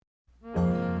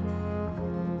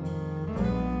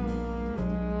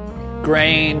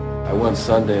grain. I won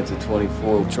Sundance at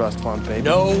 24. Trust fund, baby.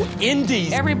 No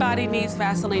indies. Everybody needs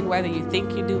Vaseline, whether you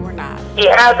think you do or not. He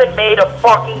hasn't made a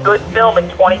fucking good film in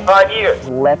 25 years.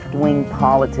 Left-wing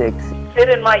politics. Sit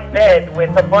in my bed with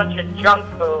a bunch of junk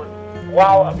food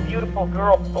while a beautiful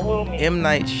girl blew me. M.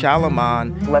 Night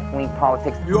Shyamalan. Left-wing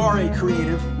politics. You are a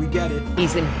creative, we get it.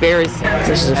 He's embarrassing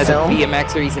This is a as film? a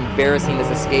BMXer, he's embarrassing as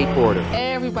a skateboarder.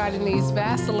 Everybody needs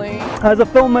Vaseline. As a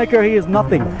filmmaker, he is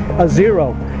nothing, a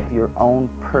zero. Your own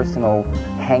personal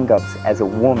hang-ups as a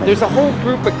woman. There's a whole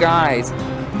group of guys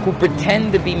who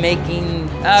pretend to be making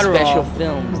special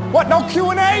films. What, no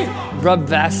Q&A? Rub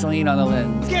Vaseline on the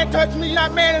lens. You can't touch me, you're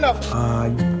not man enough.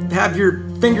 Have your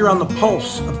finger on the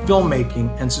pulse of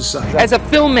filmmaking and society. As a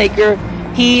filmmaker,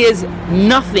 he is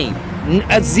nothing,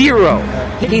 a zero.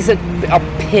 He's a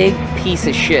pig piece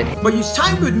of shit. But it's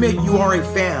time to admit you are a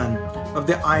fan of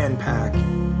the Iron Pack.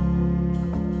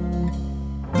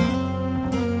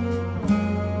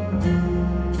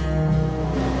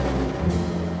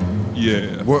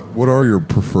 Yeah. What are your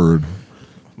preferred?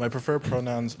 My preferred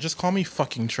pronouns, just call me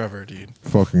fucking Trevor, dude.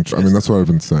 I mean, that's what I've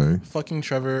been saying. Fucking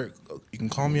Trevor. You can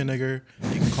call me a nigger.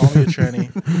 You can call me a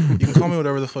tranny. You can call me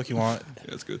whatever the fuck you want. Yeah,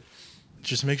 that's good.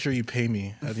 Just make sure you pay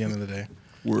me at the end of the day.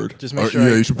 Word. Just make sure.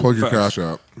 Yeah, you should plug your Cash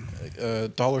App.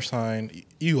 $.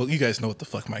 You guys know what the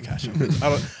fuck my Cash App is.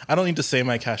 I don't need to say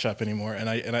my Cash App anymore, and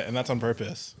that's on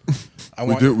purpose.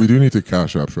 We do need to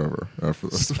Cash App Trevor after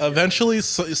this. Eventually,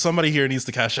 somebody here needs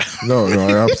to Cash App. No,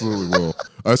 I absolutely will.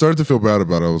 I started to feel bad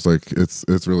about it. I was like,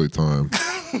 it's really time.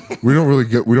 We don't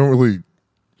really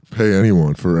pay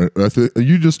anyone for it.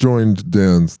 You just joined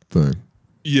Dan's thing.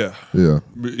 Yeah. Yeah.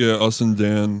 Yeah, us and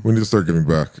Dan. We need to start giving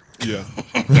back. Yeah.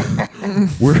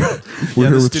 We're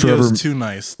here with Trevor. Too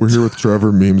nice. We're here with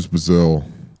Trevor Memes Bazil,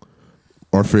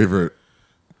 our favorite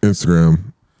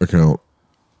Instagram account.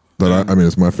 I mean,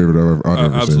 it's my favorite I've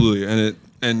ever absolutely. seen.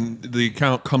 And the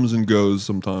account comes and goes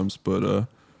sometimes, but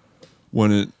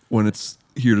when it's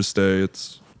here to stay,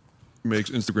 it makes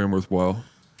Instagram worthwhile.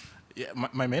 Yeah,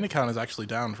 my main account is actually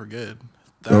down for good.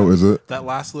 Is it? That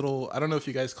last little, I don't know if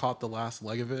you guys caught the last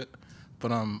leg of it,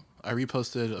 but I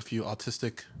reposted a few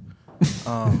autistic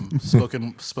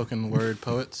spoken word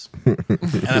poets,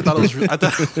 and I thought it was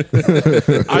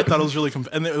I thought it was really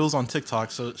and it was on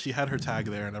TikTok, so she had her tag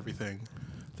there and everything.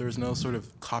 There was no sort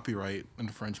of copyright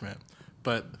infringement,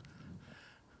 but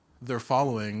they're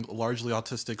following largely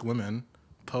autistic women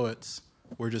poets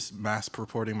were just mass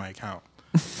purporting my account.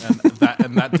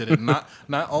 And that did it. Not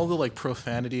all the like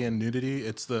profanity and nudity.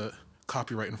 It's the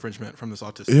copyright infringement from this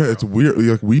autistic. Yeah, girl. it's weird.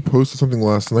 Like we posted something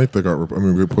last night that got.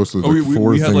 We posted like we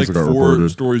four had things like that got 4 reported.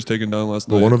 stories taken down last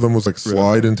But night. one of them was like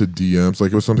slide into DMs.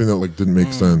 Like it was something that like didn't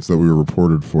make sense that we were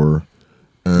reported for.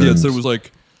 And yeah, so it was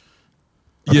like.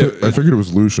 I figured it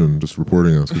was Lucian just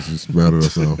reporting us because he's mad at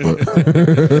us now. But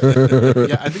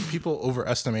yeah, I think people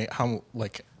overestimate how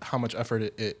much effort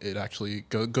it actually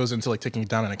goes into like taking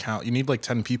down an account. You need like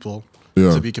 10 people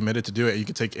to be committed to do it. You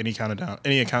could take any account down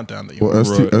that you want.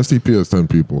 STP has 10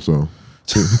 people, so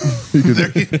he could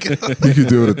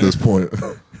do it at this point.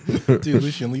 Dude,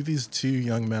 Lucian, leave these 2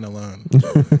 young men alone.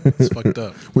 It's fucked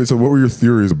up. Wait, so what were your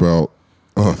theories about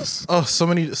us? Oh, so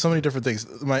many different things.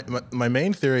 My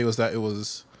main theory was that it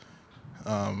was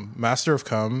Master of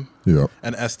Cum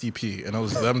and SDP, and it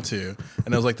was them two,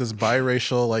 and it was like this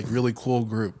biracial, like really cool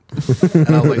group. And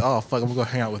I was like, oh fuck, I'm gonna go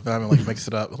hang out with them and like mix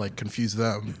it up, like confuse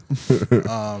them.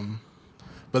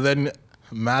 But then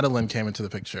Madeline came into the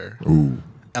picture. Ooh.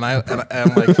 And I'm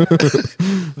like,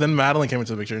 then Madeline came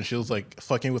into the picture and she was like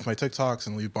fucking with my TikToks,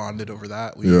 and we bonded over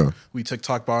that. We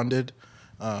TikTok bonded.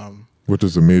 Which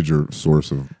is a major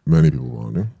source of many people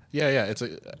bonding. Yeah.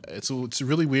 It's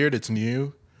really weird. It's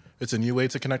new. It's a new way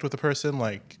to connect with a person,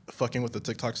 like fucking with the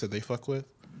TikToks that they fuck with.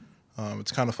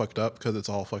 It's kind of fucked up because it's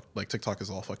all like TikTok is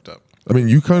all fucked up. I mean,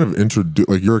 you kind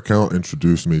of your account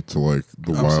introduced me to like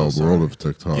the wild world of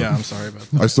TikTok. Yeah, I'm sorry about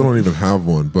that. I still don't even have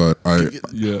one, but I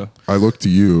look to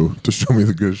you to show me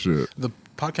the good shit. The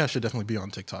podcast should definitely be on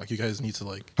TikTok. You guys need to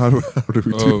like. How do we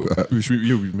do that?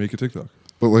 We make a TikTok.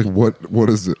 But like, what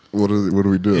is it? What do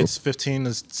we do? It's 15 to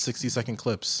 60-second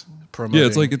clips. Promoting. Yeah,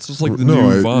 it's just like the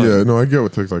new Vine. Yeah, no, I get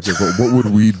what TikTok is, but what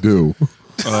would we do?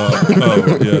 Yeah,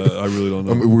 I really don't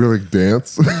know. We're like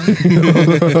dance.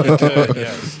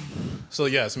 Yes. So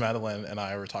yes, Madeline and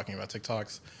I were talking about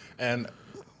TikToks, and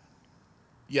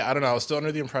yeah, I don't know. I was still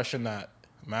under the impression that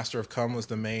Master of Cum was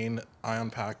the main Ion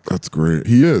Pack. That's great.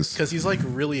 He is. Because he's like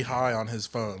really high on his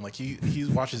phone. Like he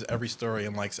watches every story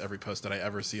and likes every post that I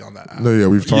ever see on that app. No, yeah,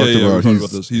 we've talked about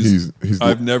this.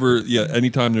 I've never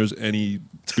anytime there's any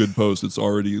good post, it's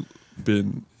already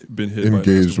been been hit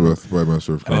engaged by with by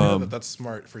Master of And I know Calm. that that's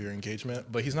smart for your engagement,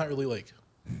 but he's not really like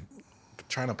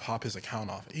trying to pop his account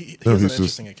off. He No, has an he's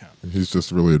interesting account. He's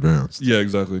just really advanced. Yeah,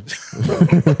 exactly.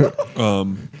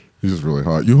 He's just really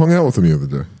hot. You hung out with him the other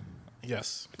day,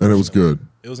 Yes, and it was good.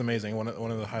 it was amazing. One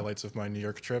of the highlights of my New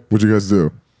York trip. What'd you guys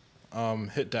do?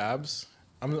 Hit dabs.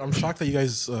 I'm shocked that you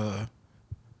guys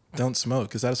don't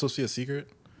smoke. Is that supposed to be a secret?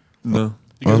 No.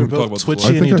 You guys are Talk about both this twitchy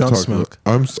later. and you I've don't talked smoke.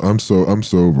 about- I'm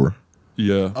sober.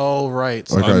 Yeah. Oh right.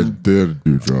 Like I did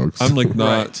do drugs. I'm like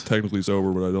not Right. technically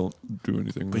sober, but I don't do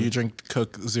anything. But you drink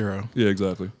Coke Zero. Yeah,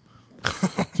 exactly.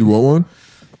 Do you want one?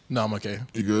 No, I'm okay.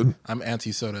 You good? I'm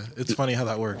anti-soda. It's funny how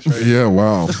that works, right? Yeah.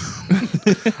 Wow.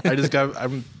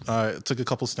 I took a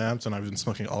couple stamps and I've been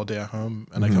smoking all day at home.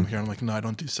 And I come here and I'm like, no, I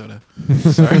don't do soda.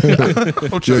 Sorry.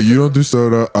 Yeah, you don't do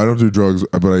soda. I don't do drugs,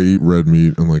 but I eat red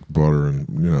meat and like butter, and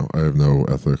I have no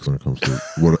ethics when it comes to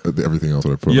everything else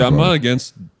that I put. Yeah, in I'm my not body.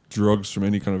 against drugs from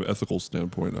any kind of ethical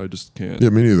standpoint. I just can't. Yeah,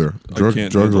 me neither. I Drugs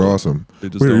can't are handle it. awesome. They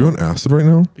just Wait, are you on don't- acid right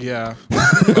now? Yeah.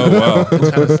 Oh wow.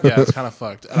 It's kind of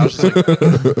fucked. And I was just like,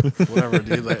 whatever,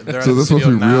 dude. Like, they're at So the this must studio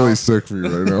be now. really sick for you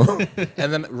right now.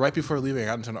 And then right before leaving, I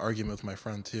got into an argument with my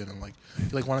friend too, and I'm like, he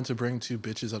like wanted to bring two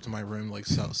bitches up to my room, like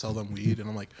sell them weed, and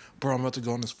I'm like, bro, I'm about to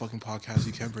go on this fucking podcast.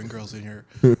 You can't bring girls in here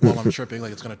while I'm tripping.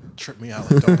 Like it's gonna trip me out.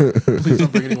 Like, please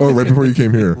don't bring anyone. Oh, right before you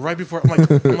came here. Right before,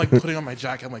 I'm like putting on my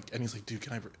jacket. I'm like, and he's like, dude,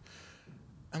 can I?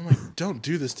 I'm like, don't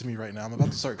do this to me right now. I'm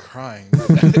about to start crying.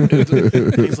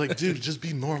 And he's like, dude, just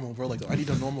be normal, bro. Like, I need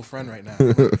a normal friend right now.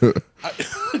 Like,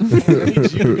 I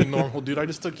need you to be normal, dude. I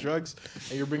just took drugs,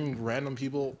 and you're bringing random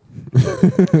people.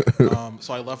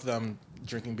 So I left them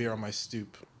drinking beer on my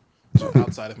stoop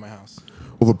outside of my house.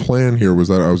 Well, the plan here was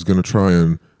that I was going to try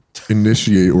and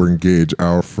initiate or engage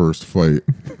our first fight,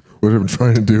 which I've been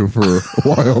trying to do for a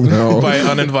while now. By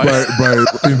uninvited. By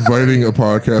inviting a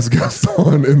podcast guest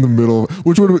on in the middle,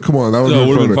 which would have come on, that would No, it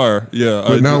would have been fun. fire. Yeah.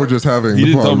 But now we're just having. He the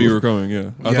didn't tell pod. me you were coming. Yeah.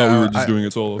 I thought we were just doing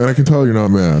it solo. And I can tell you're not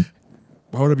mad.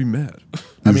 Why would I be mad?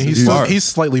 I mean, he's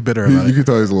slightly bitter about You it. can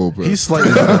tell he's a little bit. He's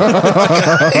slightly bitter.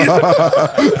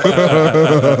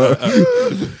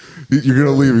 You're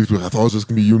gonna leave. He's like, I thought it was just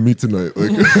gonna be you and me tonight.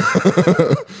 Like,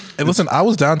 And listen, I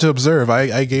was down to observe.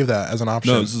 I gave that as an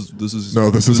option. No,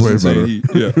 this is way insane better. heat.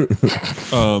 Yeah.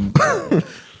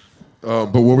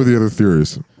 but what were the other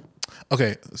theories?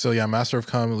 Okay, so yeah, Master of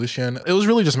Calm and Lucian. It was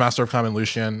really just Master of Calm and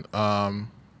Lucian.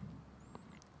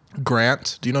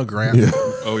 Grant, do you know Grant? Yeah.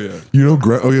 Oh yeah. You know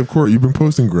Grant? Oh yeah, of course. You've been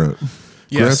posting Grant.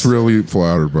 Yes. Grant's really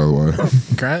flattered, by the way.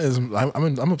 Grant is.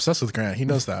 I'm obsessed with Grant. He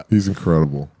knows that. He's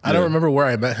incredible. I don't remember where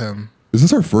I met him. Is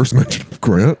this our first mention of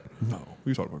Grant? No,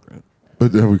 we talked about Grant.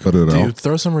 But yeah, we cut it Dude, out.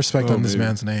 throw some respect Oh, on this maybe.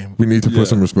 man's name. We need to put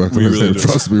some respect on we his really name. do.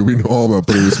 Trust me, we know all about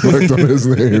putting respect on his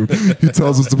name. He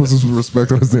tells us to put some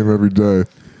respect on his name every day.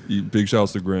 Big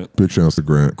shouts to Grant. Big shouts to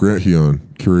Grant. Grant Hyun,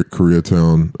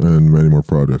 Koreatown, and many more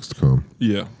projects to come.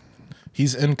 Yeah.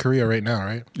 He's in Korea right now,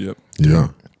 right? Yep. Yeah.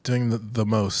 Doing the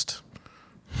most.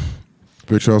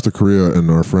 Big shouts to Korea and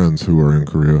our friends who are in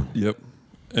Korea. Yep.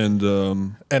 And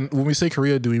And when we say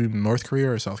Korea, do we mean North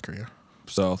Korea or South Korea?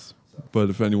 South. But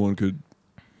if anyone could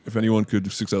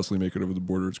successfully make it over the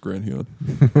border, it's Grant Hyun.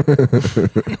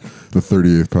 The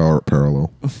 38th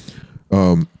parallel.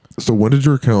 So when did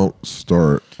your account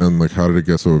start, and like how did it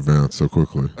get so advanced so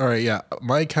quickly? All right, yeah.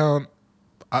 My account,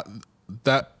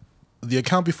 the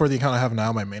account before the account I have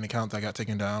now, my main account that got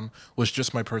taken down, was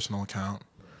just my personal account.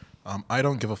 I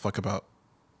don't give a fuck about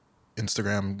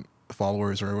Instagram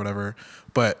followers or whatever,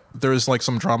 but there's like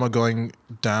some drama going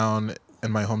down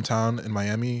in my hometown in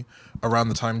Miami around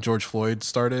the time George Floyd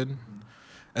started.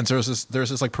 And so there's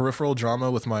this like peripheral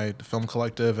drama with my film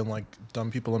collective and like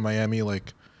dumb people in Miami,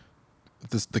 like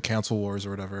the cancel wars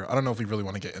or whatever. I don't know if we really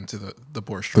want to get into the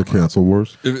Borscht The drama. cancel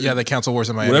wars? Yeah, the cancel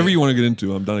wars in Miami. Whatever you want to get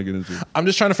into, I'm down to get into. I'm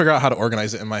just trying to figure out how to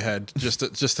organize it in my head, just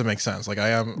to make sense. Like I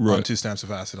am on Right. 2 stamps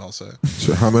of acid also.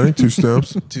 So how many? 2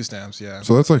 stamps? 2 stamps, yeah.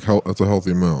 So that's like that's a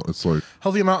healthy amount. It's like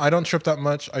Healthy amount. I don't trip that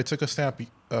much. I took a stamp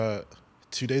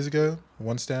 2 days ago,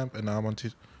 1 stamp, and now I'm on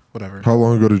 2. Whatever. how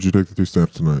long ago did you take the 2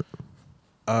 stamps tonight?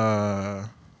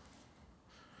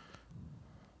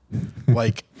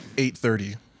 Like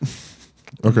 8:30.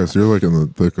 Okay, so you're like in the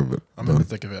thick of it. I'm in the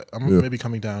thick of it. I'm maybe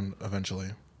coming down eventually.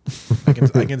 I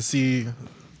can see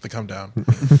the come down.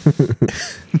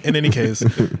 In any case,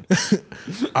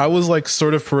 I was like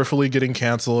sort of peripherally getting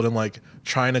canceled and like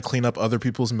trying to clean up other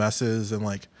people's messes, and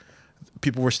like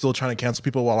people were still trying to cancel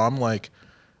people while I'm like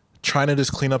trying to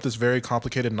just clean up this very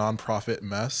complicated nonprofit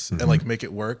mess and like make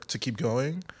it work to keep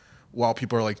going while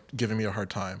people are like giving me a hard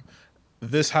time.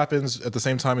 This happens at the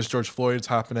same time as George Floyd's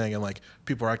happening, and like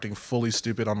people are acting fully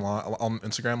stupid on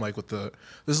Instagram. Like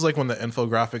this is like when the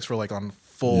infographics were like on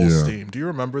full steam. Do you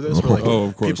remember this? Where, like,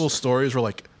 of course. people's stories were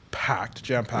like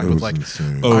jam packed with like,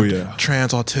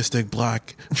 trans autistic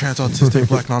black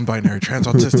non-binary, trans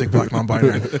autistic black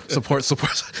non-binary, support.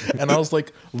 And I was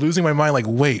like losing my mind. Like,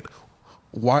 wait,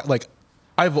 why? Like,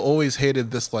 I've always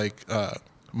hated this like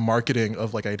marketing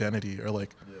of like identity, or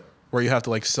like where you have to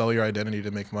like sell your identity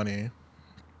to make money.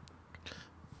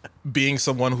 Being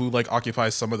someone who like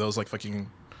occupies some of those like fucking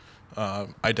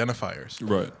identifiers,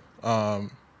 right?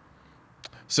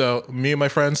 So me and my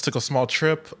friends took a small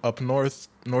trip up North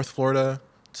Florida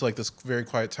to like this very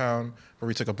quiet town where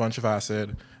we took a bunch of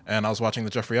acid, and I was watching the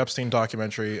Jeffrey Epstein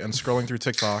documentary and scrolling through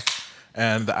TikTok,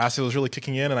 and the acid was really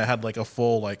kicking in, and I had like a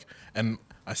full like, and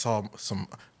I saw some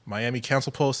Miami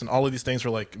cancel posts, and all of these things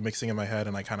were like mixing in my head,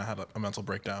 and I kind of had a mental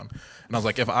breakdown. And I was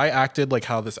like, if I acted like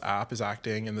how this app is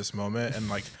acting in this moment, and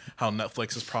like how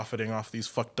Netflix is profiting off these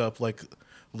fucked up like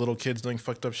little kids doing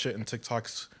fucked up shit, and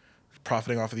TikTok's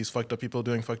profiting off of these fucked up people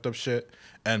doing fucked up shit,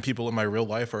 and people in my real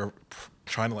life are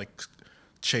trying to like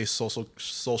chase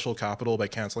social capital by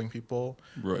canceling people.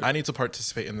 Right. I need to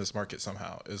participate in this market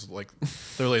somehow, is like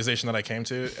the realization that I came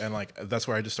to, and like that's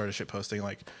where I just started shit posting,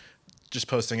 like just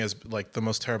posting as like the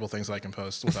most terrible things that I can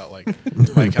post without like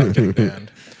my account getting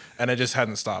banned, and it just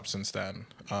hadn't stopped since then.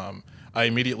 I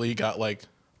immediately got like,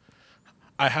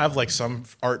 I have like some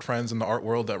art friends in the art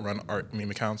world that run art meme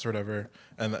accounts or whatever,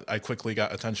 and I quickly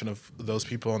got attention of those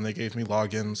people, and they gave me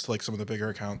logins to like some of the bigger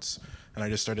accounts, and I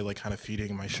just started like kind of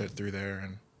feeding my shit through there.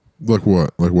 And like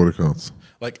what accounts?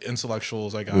 Like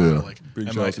intellectuals, I got like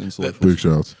big shouts, like, big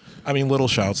shouts. I mean, little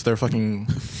shouts. They're fucking.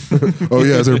 Oh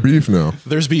yeah, is there beef now?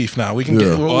 There's beef now. We can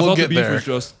get. We'll get the beef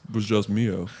there. Was just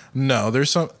Mio. No,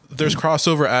 there's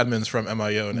crossover admins from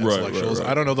MIO and intellectuals. Right.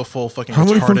 I don't know the full fucking. How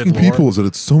many fucking people is it?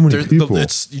 It's so many people.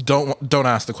 You don't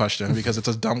ask the question, because it's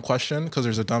a dumb question, because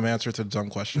there's a dumb answer to the dumb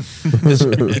question. At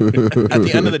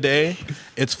the end of the day,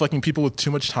 it's fucking people with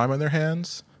too much time on their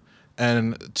hands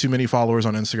and too many followers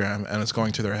on Instagram, and it's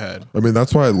going to their head. I mean,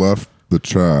 that's why I left the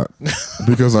chat,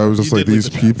 because I was just like, these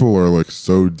people are like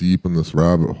so deep in this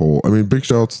rabbit hole. I mean, big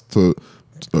shouts to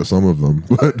some of them,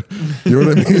 but you know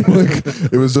what I mean? Like,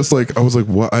 it was just like, I was like,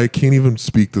 what? I can't even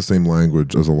speak the same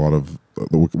language as a lot of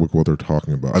what they're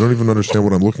talking about. I don't even understand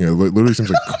what I'm looking at. It literally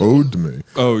seems like code to me.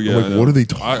 Oh yeah, I'm like, what are they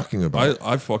talking about?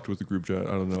 I fucked with the group chat.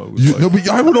 I don't know. It was no, but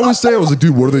I would always say, I was like,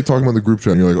 dude, what are they talking about in the group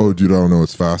chat? And you're like, oh, dude, I don't know.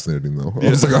 It's fascinating though. I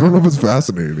was like, I don't know if it's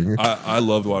fascinating. I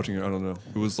loved watching it. I don't know.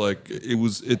 It was like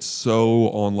it's so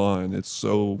online. It's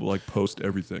so like post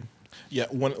everything. Yeah,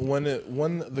 when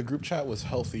the group chat was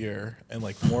healthier and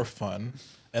like more fun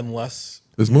and less.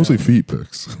 It's mostly feet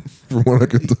pics, from what I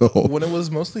could tell. When it was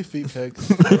mostly feet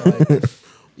pics,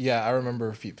 yeah, I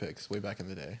remember feet pics way back in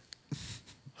the day.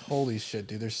 Holy shit,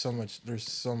 dude! There's so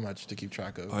much to keep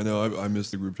track of. I know. I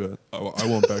missed the group chat. I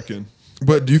want back in.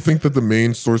 But do you think that the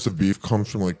main source of beef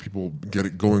comes from like people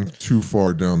going too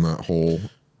far down that hole?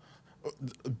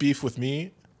 Beef with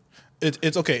me?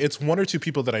 It's okay. It's one or two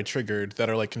people that I triggered that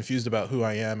are like confused about who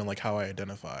I am and like how I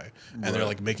identify, and they're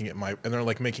like making it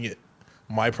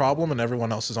my problem, and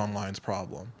everyone else's online's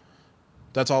problem.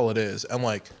 That's all it is. And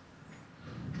like,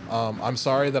 I'm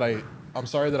sorry that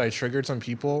I triggered some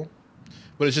people,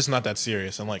 but it's just not that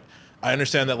serious. And like, I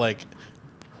understand that like,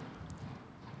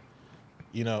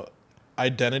 you know,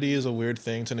 identity is a weird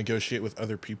thing to negotiate with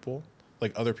other people,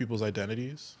 like other people's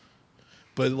identities.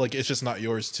 But like, it's just not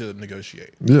yours to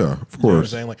negotiate. Yeah, of course. You know what I'm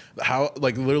saying? Like how,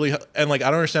 like literally, and like I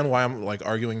don't understand why I'm like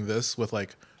arguing this with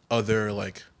like other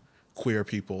like queer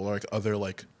people or like other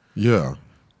like you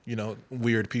know,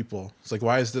 weird people. It's like,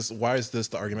 why is this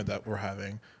the argument that we're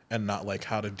having, and not like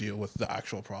how to deal with the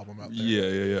actual problem out there?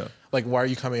 Yeah. Like, why are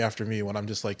you coming after me when I'm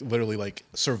just like literally like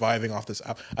surviving off this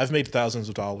app? I've made thousands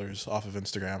of dollars off of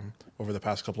Instagram over the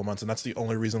past couple of months, and that's the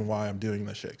only reason why I'm doing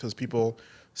this shit, because people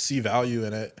see value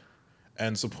in it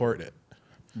and support it.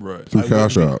 Right. Through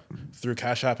Cash App. Through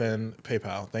Cash App and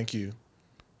PayPal. Thank you.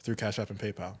 Through Cash App and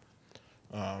PayPal.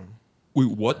 Wait,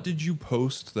 what did you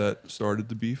post that started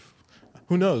the beef?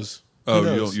 Who knows? Oh,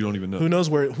 you don't even know. Who knows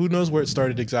where it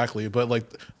started exactly? But like,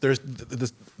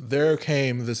 there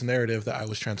came this narrative that I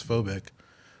was transphobic,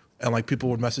 and like people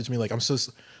would message me like, I'm so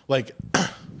like.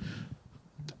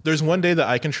 There's one day that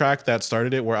I can track that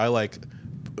started it, where I like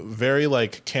very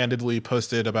like candidly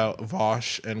posted about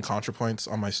Vosh and ContraPoints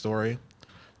on my story.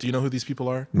 Do you know who these people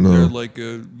are? No. They're like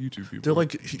YouTube people. They're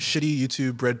like shitty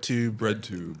YouTube, breadtube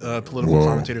political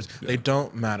commentators. Yeah. They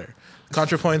don't matter.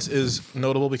 ContraPoints is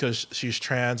notable because she's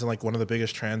trans and like one of the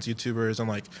biggest trans YouTubers, and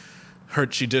like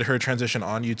she did her transition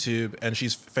on YouTube, and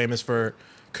she's famous for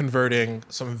converting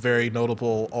some very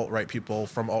notable alt-right people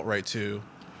from alt-right to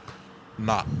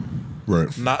not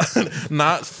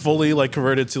fully like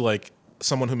converted to like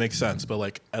someone who makes sense, but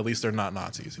like at least they're not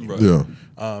Nazis. Right. Yeah.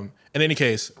 In any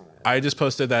case, I just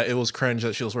posted that it was cringe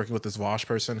that she was working with this Vosh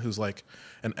person who's like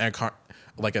an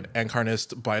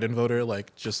incarnist Biden voter,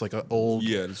 like just like an old,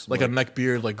 like a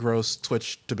neckbeard, like gross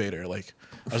Twitch debater. Like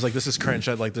I was like, this is cringe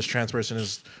that like this trans person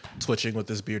is twitching with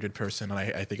this bearded person, and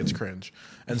I think it's cringe.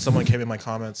 And someone came in my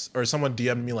comments, or someone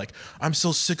DM'd me like, I'm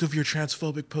so sick of your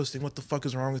transphobic posting. What the fuck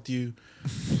is wrong with you?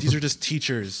 These are just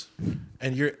teachers,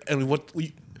 and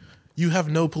you have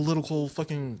no political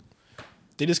fucking.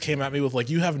 They just came at me with like,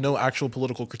 you have no actual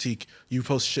political critique. You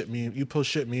post shit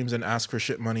memes and ask for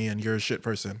shit money, and you're a shit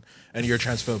person, and you're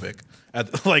transphobic. As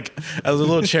a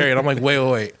little cherry, and I'm like,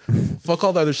 wait, fuck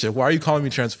all the other shit. Why are you calling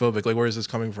me transphobic? Like, where is this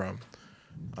coming from?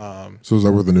 So is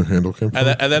that where the new handle came from?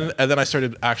 And then I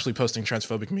started actually posting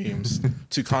transphobic memes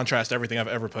to contrast everything I've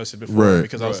ever posted before. Right.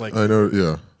 Because I was like, I know,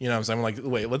 yeah. You know what I'm saying? I'm like,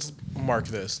 wait, let's mark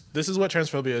this. This is what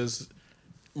transphobia is.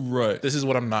 Right. This is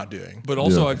what I'm not doing. But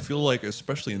also, I feel like,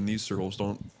 especially in these circles,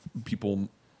 people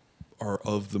are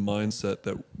of the mindset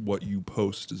that what you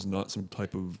post is not some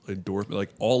type of endorsement.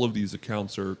 Like all of these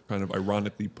accounts are kind of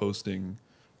ironically posting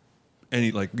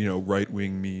any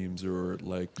right-wing memes or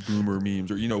like boomer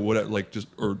memes or what like just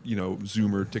or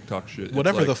Zoomer TikTok shit.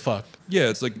 Whatever the fuck. Yeah,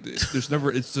 it's like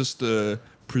it's just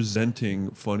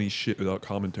presenting funny shit without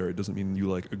commentary. It doesn't mean you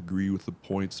like agree with the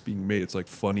points being made. It's like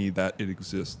funny that it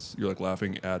exists. You're like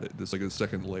laughing at it. There's like a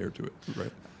second layer to it,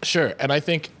 right? Sure. And I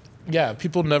think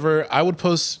people never. I would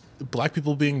post black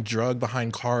people being drugged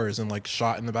behind cars and like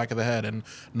shot in the back of the head, and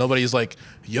nobody's like,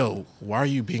 "Yo, why are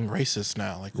you being racist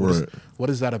now?" Like, what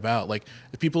is that about? Like,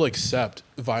 if people accept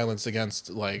violence against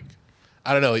like,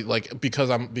 I don't know, like because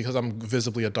I'm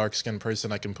visibly a dark skinned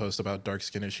person, I can post about dark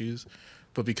skin issues,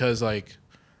 but because like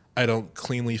I don't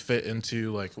cleanly fit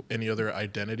into like any other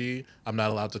identity, I'm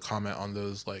not allowed to comment on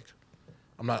those like.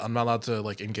 I'm not allowed to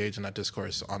like engage in that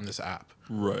discourse on this app,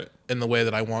 right? In the way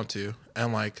that I want to,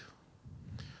 and like,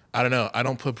 I don't know. I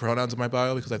don't put pronouns in my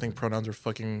bio because I think pronouns are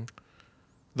fucking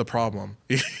the problem.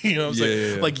 You know what I'm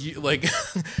saying? Yeah. Like,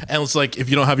 and it's like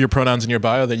if you don't have your pronouns in your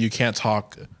bio, then you can't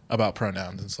talk about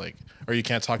pronouns. It's like, or you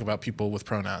can't talk about people with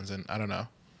pronouns, and I don't know.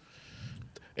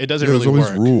 It doesn't really work. There's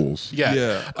all these rules.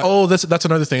 Yeah. Oh, that's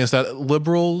another thing is that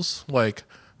liberals like.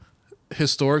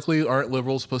 Historically, aren't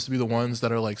liberals supposed to be the ones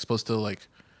that are like supposed to like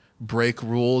break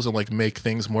rules and like make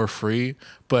things more free?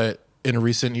 But in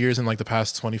recent years, in like the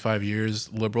past 25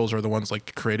 years, liberals are the ones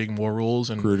like creating more rules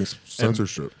and creating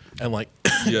censorship and like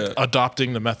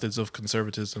adopting the methods of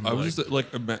conservatism. I was just like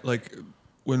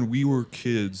when we were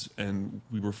kids and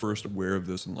we were first aware of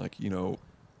this and like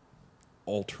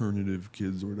alternative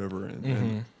kids or whatever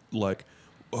and like.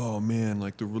 Oh man,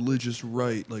 like the religious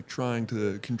right, like trying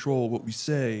to control what we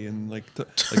say, and like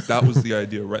that was the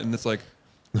idea, right? And it's like,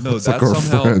 no, that's like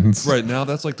somehow friends. Right now.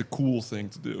 That's like the cool thing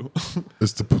to do.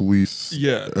 It's to police.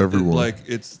 Everyone.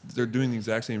 They're doing the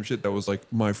exact same shit. That was like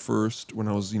my first when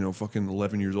I was fucking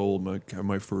 11 years old.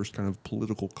 My first kind of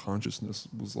political consciousness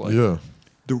was like,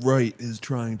 the right is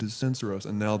trying to censor us,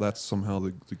 and now that's somehow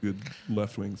the good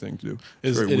left wing thing to do.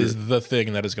 It is the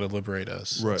thing that is going to liberate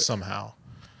us somehow.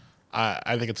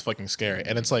 I think it's fucking scary.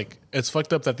 And it's like, it's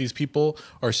fucked up that these people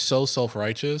are so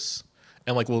self-righteous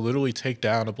and like will literally take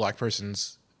down a black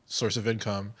person's source of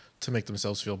income to make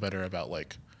themselves feel better about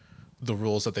like the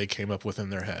rules that they came up with in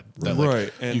their head. That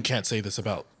like, and you can't say this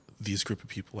about these group of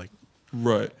people. Like,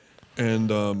 right.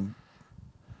 And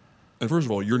first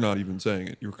of all, you're not even saying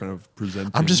it. You're kind of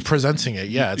presenting. I'm just presenting it.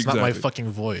 Yeah, it's not my fucking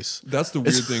voice. That's the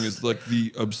weird thing is like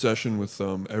the obsession with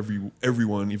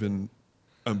everyone, even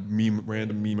a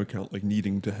random meme account, like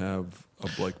needing to have a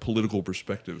like political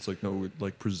perspective. It's like no,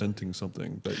 like presenting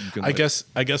something that you can. I guess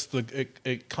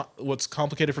what's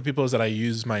complicated for people is that I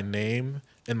use my name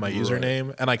in my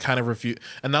username, and I kind of refuse.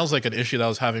 And that was like an issue that I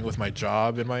was having with my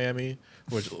job in Miami,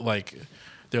 which like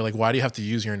they're like, why do you have to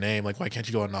use your name? Like, why can't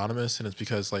you go anonymous? And it's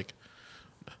because like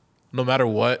no matter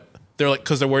what. They're like,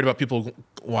 because they're worried about people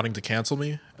wanting to cancel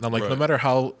me, and I'm like, no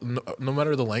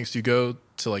matter the lengths you go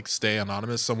to like stay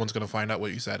anonymous, someone's gonna find out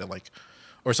what you said and like,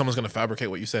 or someone's gonna fabricate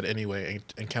what you said anyway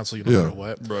and cancel you no matter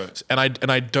what. Right. And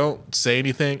I don't say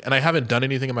anything, and I haven't done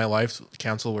anything in my life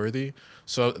cancel worthy.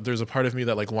 So there's a part of me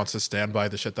that like wants to stand by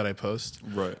the shit that I post,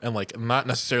 right? And like not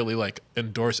necessarily like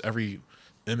endorse every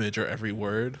image or every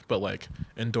word, but like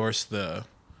endorse the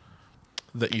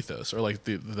ethos or like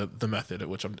the method at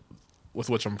which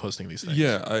I'm posting these things.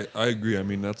 Yeah, I agree. I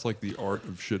mean, that's like the art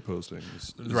of shit posting.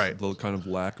 Is right. The kind of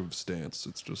lack of stance.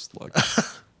 It's just like,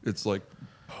 it's like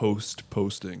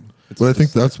posting. But I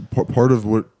think that's part of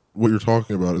what you're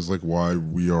talking about is like why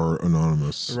we are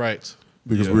anonymous. Right.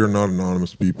 Because we are not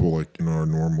anonymous people like in our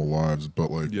normal lives,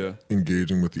 but like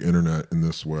engaging with the internet in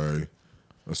this way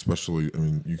especially, I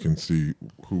mean, you can see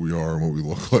who we are and what we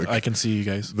look like. I can see you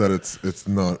guys. That it's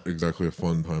not exactly a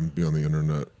fun time to be on the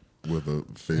internet with a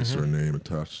face or a name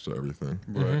attached to everything.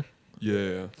 Right.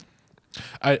 Yeah.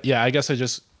 I guess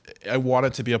I want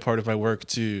it to be a part of my work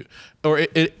to, or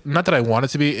it not that I want it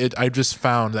to be. I just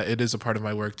found that it is a part of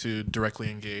my work to directly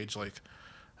engage like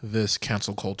this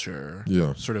cancel culture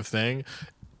sort of thing,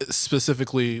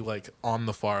 specifically like on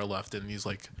the far left in these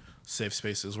like safe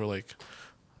spaces where like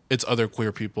it's other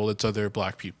queer people, it's other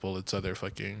black people, it's other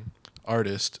fucking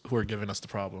artists who are giving us the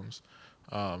problems,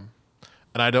 and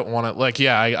I don't want to like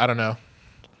I don't know.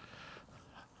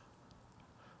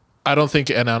 I don't think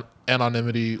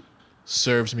anonymity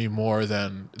serves me more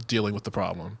than dealing with the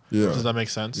problem. Yeah. Does that make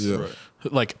sense? Yeah. Right.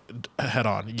 Like head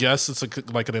on. Yes, it's like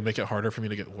going to make it harder for me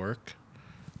to get work.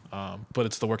 But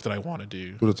it's the work that I want to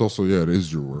do. But it's also, it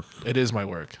is your work. It is my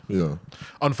work. Yeah.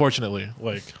 Unfortunately,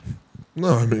 like.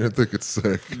 No, I mean, I think it's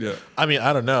sick. Yeah. I mean,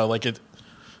 I don't know. Like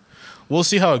we'll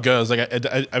see how it goes. Like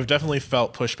I've definitely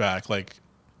felt pushback, like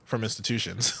from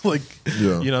institutions, like you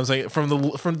know what I'm saying,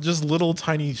 from just little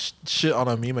tiny shit on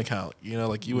a meme account. You know,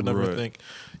 like you would never think,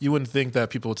 you wouldn't think that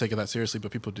people would take it that seriously,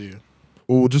 but people do.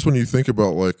 Well, just when you think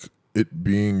about like it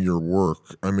being your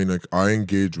work, I mean, like I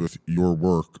engage with your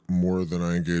work more than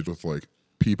I engage with like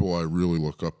people I really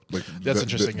look up, like that's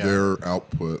interesting. Their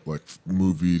output, like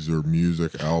movies or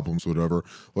music, albums, whatever.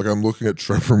 Like I'm looking at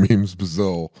Trevor memes,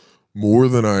 Bazil, more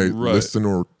than I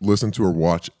listen to or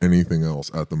watch anything else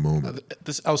at the moment.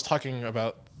 I was talking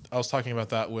about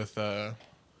that with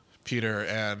Peter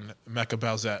and Mecha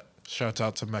Bowsette. Shout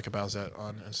out to Mecha Bowsette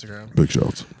on Instagram. Big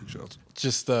shouts.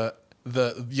 Just the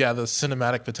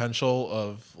cinematic potential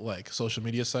of like social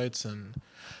media sites, and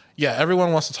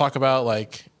everyone wants to talk about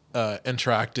like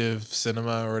interactive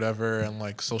cinema or whatever, and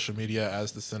like social media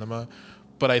as the cinema.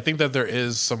 But I think that there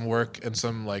is some work and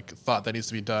some like thought that needs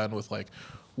to be done with like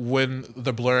when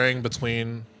the blurring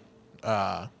between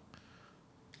a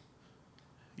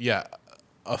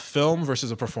film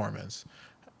versus a performance,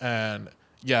 and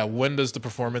when does the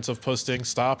performance of posting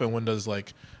stop and when does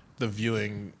like the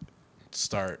viewing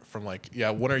start from like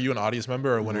when are you an audience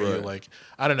member or when are you like,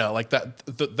 I don't know, like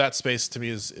that space to me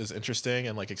is interesting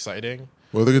and like exciting.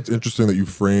 Well, I think it's interesting that you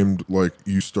framed like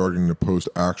you starting to post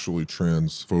actually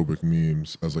transphobic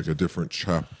memes as like a different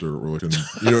chapter, or like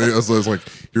as like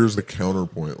here's the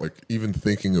counterpoint. Like even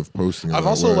thinking of posting it. I've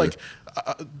also way. Like,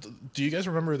 do you guys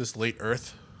remember this late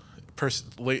Earth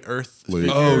figure,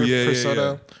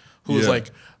 persona who was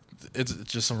like, it's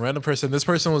just some random person. This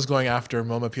person was going after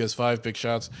MoMA PS5, big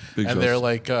shots, they're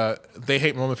like they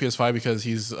hate MoMA PS5 because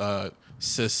he's a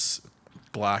cis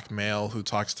black male who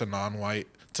talks to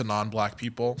non-black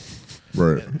people,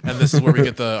 right? And this is where we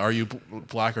get the "Are you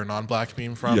black or non-black"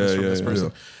 meme from this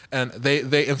person. And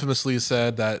they infamously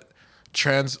said that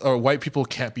trans or white people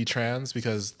can't be trans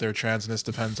because their transness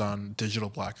depends on digital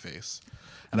blackface.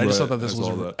 And I just thought that this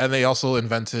was, and they also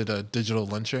invented digital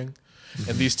lynching.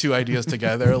 And these two ideas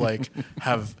together, like,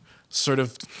 have sort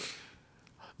of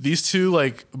these two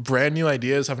like brand new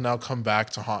ideas have now come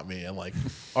back to haunt me, and like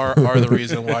are the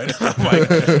reason why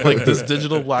like this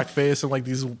digital blackface and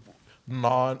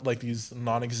like these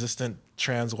non-existent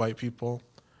trans white people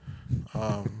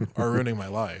are ruining my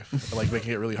life, like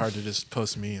making it really hard to just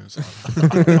post memes. So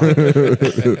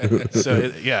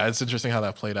it's interesting how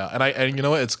that played out, and you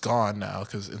know what, it's gone now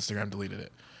because Instagram deleted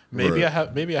it. Maybe I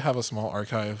have a small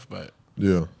archive, but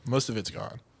most of it's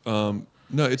gone.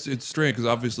 No, it's strange because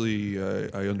obviously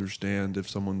I understand if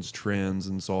someone's trans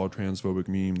and saw a transphobic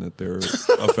meme that they're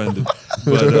offended,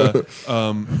 but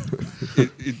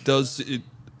it does.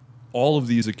 All of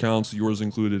these accounts, yours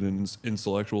included, and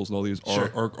intellectuals and all these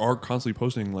are constantly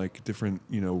posting like different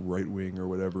right wing or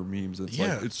whatever memes. It's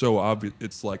like it's so obvious.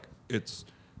 It's like it's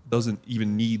doesn't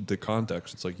even need the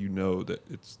context. It's like that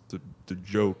it's the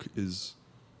joke is.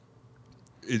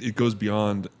 It goes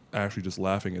beyond actually just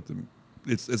laughing at them.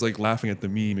 It's like laughing at the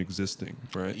meme existing,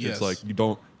 right? Yes. It's like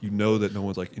that no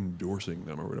one's like endorsing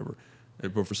them or whatever.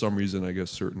 But for some reason, I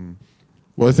guess certain.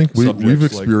 Well, I think we've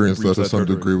experienced that to some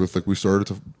degree with like we started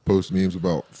to post memes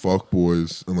about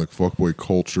fuckboys and like fuckboy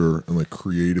culture and like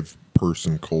creative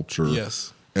person culture.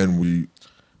 Yes. And we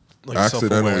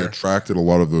accidentally attracted a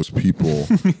lot of those people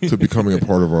to becoming a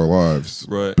part of our lives.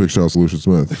 Right. Big shout out to Lucian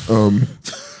Smith.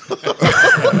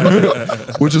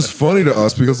 Which is funny to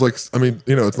us because like I mean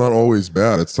it's not always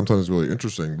bad, it's sometimes really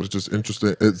interesting, but it's just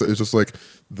interesting. It's just like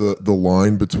the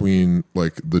line between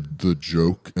like the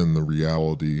joke and the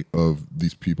reality of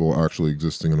these people actually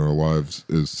existing in our lives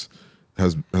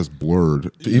has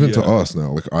blurred even to us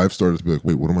now. Like I've started to be like,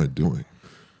 wait, what am I doing?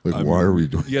 Like why are we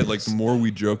doing this? Like the more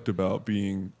we joked about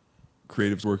being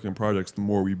creatives working on projects, the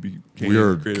more we became We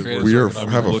are creative. we are I mean,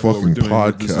 have a look what we're fucking doing.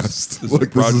 podcast. This is Like a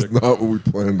this is project. not what we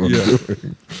planned on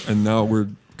doing. And now we're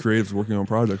creatives working on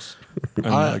projects.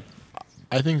 And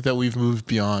I think that we've moved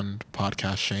beyond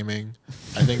podcast shaming.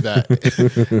 I think that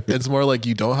it's more like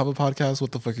you don't have a podcast.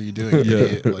 What the fuck are you doing? Yeah.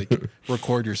 Idiot? Like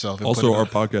record yourself. And also, put it our on.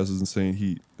 podcast is Insane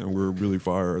Heat, and we're really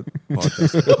fire at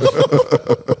podcasts.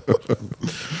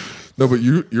 No, but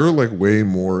you're like way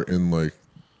more in like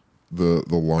the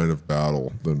line of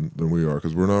battle than we are,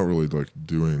 because we're not really like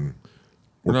doing.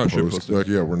 We're not posting. shitposting. Like,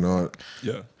 yeah, we're not.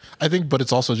 Yeah. I think, but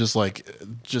it's also just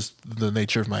the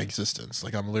nature of my existence.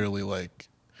 Like I'm literally like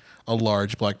a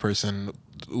large black person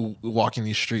walking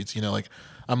these streets. You know, like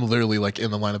I'm literally like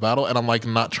in the line of battle, and I'm like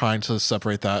not trying to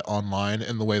separate that online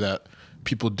in the way that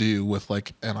people do with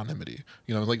like anonymity.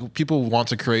 You know, like people want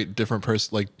to create different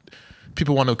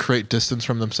people want to create distance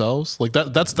from themselves. Like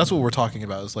that's what we're talking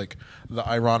about, is like the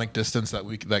ironic distance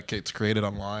that gets created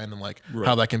online, and like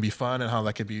how that can be fun and how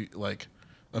that can be like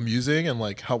amusing and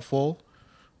like helpful.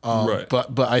 Right.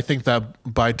 But I think that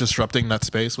by disrupting that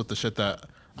space with the shit that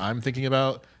I'm thinking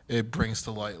about, it brings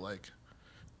to light like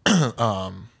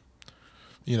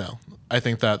you know, I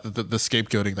think that the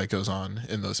scapegoating that goes on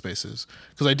in those spaces,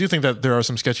 because I do think that there are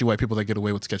some sketchy white people that get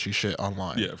away with sketchy shit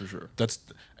online. Yeah, for sure. That's,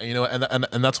 you know, and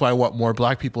that's why I want more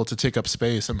black people to take up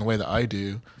space in the way that I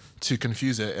do, to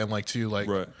confuse it and like to like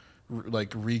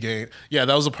like regain. Yeah,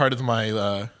 that was a part of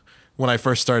my when I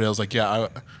first started. I was like, yeah,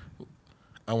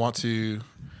 I want to.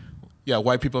 Yeah,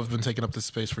 white people have been taking up this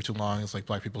space for too long. It's like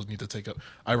black people need to take up,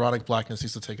 ironic blackness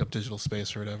needs to take up digital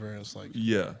space or whatever. It's like,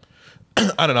 yeah.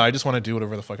 I don't know. I just want to do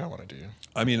whatever the fuck I want to do.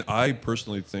 I mean, I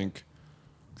personally think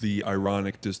the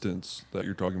ironic distance that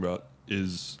you're talking about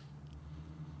is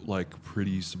like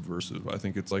pretty subversive. I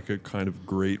think it's like a kind of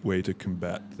great way to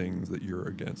combat things that you're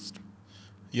against.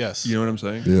 Yes. You know what I'm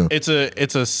saying? Yeah.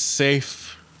 It's a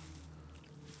safe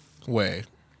way.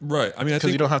 Right. I mean, I because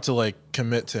think you don't have to like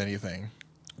commit to anything.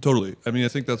 Totally. I mean, I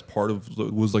think that's part of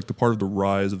the part of the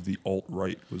rise of the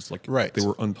alt-right was like they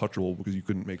were untouchable because you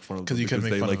couldn't make fun of them because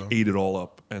they like ate it all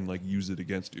up and like use it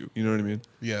against you. You know what I mean?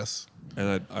 Yes.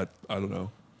 And I don't know.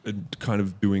 And kind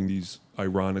of doing these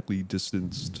ironically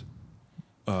distanced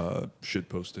shit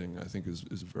posting, I think is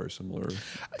a very similar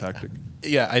tactic.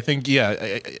 Yeah, I think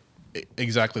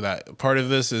exactly that. Part of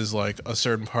this is like a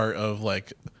certain part of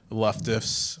like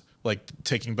leftists like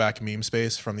taking back meme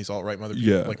space from these alt-right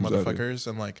motherfuckers,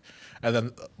 and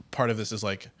then part of this is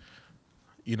like,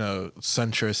 you know,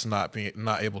 centrists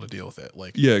not able to deal with it.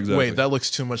 Like, yeah, exactly. Wait, that looks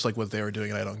too much like what they were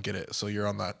doing, and I don't get it. So you're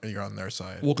on their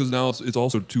side. Well, because now it's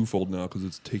also twofold now, because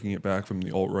it's taking it back from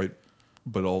the alt-right,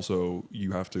 but also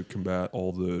you have to combat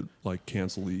all the like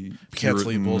cancely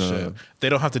bullshit. They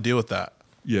don't have to deal with that.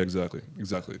 Yeah, exactly.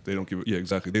 They don't give it. Yeah,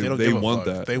 exactly. They want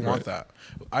that. They want that.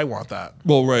 I want that.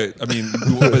 Well, right. I mean,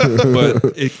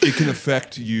 but it can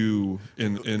affect you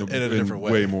in a different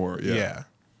way more. Yeah.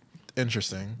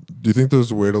 Interesting. Do you think there's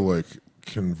a way to like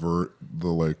convert the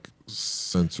like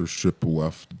censorship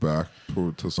left back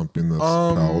to something that's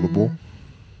palatable?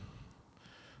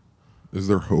 Is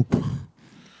there hope?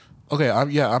 Okay,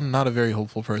 I'm not a very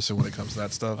hopeful person when it comes to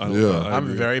that stuff. I'm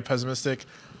very pessimistic,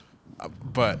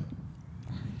 but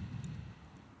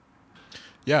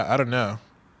yeah, I don't know.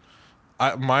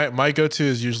 My go-to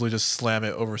is usually just slam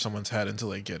it over someone's head until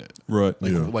they get it. Right.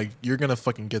 Like you're gonna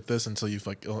fucking get this until you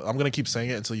I'm gonna keep saying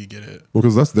it until you get it. Well,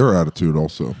 because that's their attitude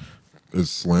also,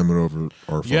 is slam it over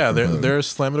our fucking head. They're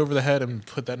slam it over the head and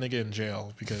put that nigga in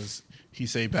jail because he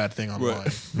say bad thing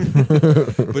online.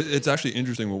 Right. But it's actually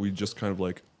interesting what we just kind of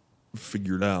like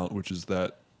figured out, which is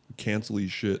that cancel-y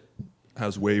shit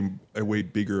has a way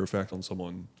bigger effect on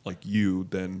someone like you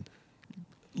than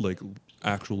like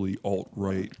actually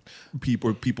alt-right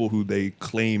people who they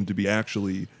claim to be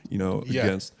actually, you know,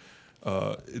 against.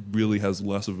 It really has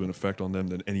less of an effect on them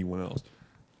than anyone else,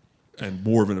 and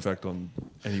more of an effect on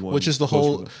anyone. Which was the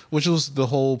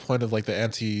whole point of like the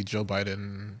anti-Joe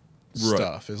Biden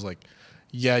stuff. Is like,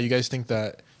 yeah, you guys think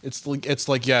that it's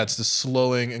the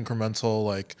slowing incremental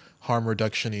like harm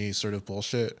reduction-y sort of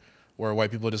bullshit where white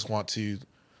people just want to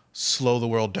slow the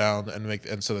world down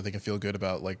and so that they can feel good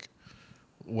about like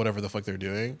whatever the fuck they're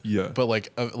doing. Yeah. But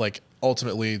like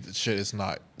ultimately shit is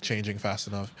not changing fast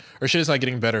enough, or shit is not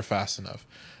getting better fast enough.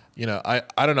 You know, I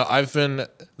don't know.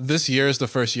 This year is the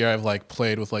first year I've like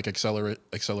played with like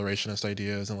accelerationist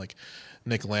ideas and like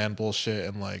Nick Land bullshit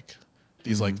and like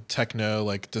these like techno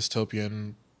like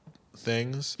dystopian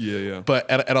things. Yeah. But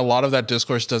and a lot of that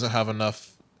discourse doesn't have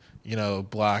enough, you know,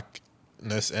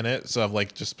 blackness in it. So I've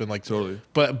like just been like totally.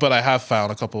 But I have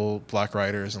found a couple black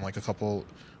writers and like a couple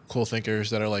cool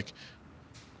thinkers that are like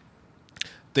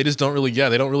they just don't really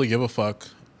they don't really give a fuck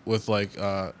with like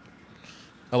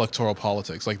electoral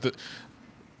politics. Like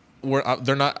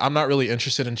I'm not really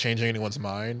interested in changing anyone's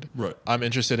mind. Right. I'm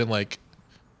interested in like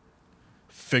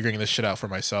figuring this shit out for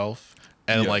myself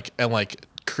and like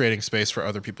creating space for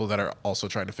other people that are also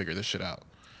trying to figure this shit out.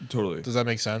 Totally. Does that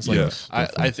make sense? Like, yes.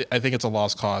 I think it's a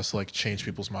lost cause to like change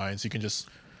people's minds. You can just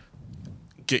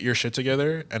get your shit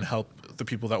together and help the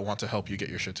people that want to help you get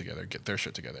your shit together, get their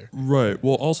shit together. Right.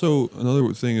 Well, also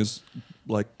another thing is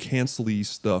like cancel-y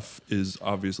stuff is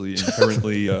obviously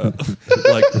inherently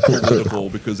like political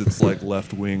because it's like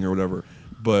left wing or whatever.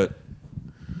 But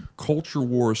culture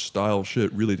war style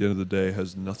shit really at the end of the day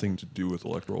has nothing to do with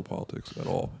electoral politics at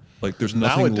all. Like there's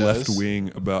nothing left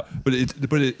wing about, but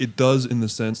it does in the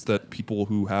sense that people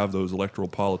who have those electoral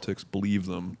politics believe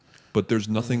them. But there's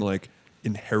nothing like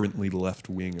inherently left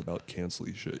wing about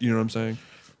cancel-y shit. You know what I'm saying?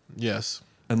 Yes.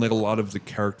 And like a lot of the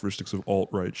characteristics of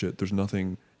alt-right shit, there's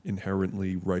nothing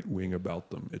inherently right-wing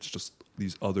about them. It's just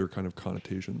these other kind of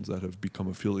connotations that have become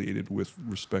affiliated with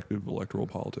respective electoral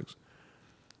politics.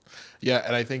 Yeah,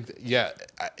 and I think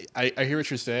I hear what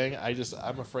you're saying.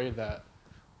 I'm afraid that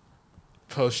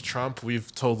post-Trump we've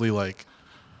totally like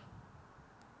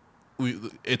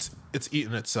it's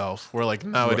eaten itself. We're like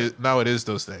now it is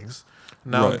those things.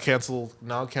 Now cancel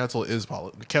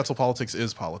politics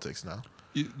is politics now.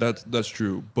 That's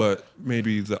true, but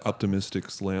maybe the optimistic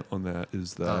slant on that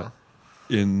is that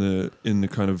in the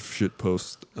kind of shit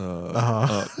post,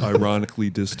 ironically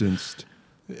distanced,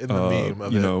 in the meme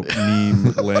of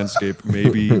meme landscape,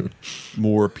 maybe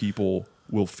more people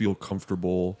will feel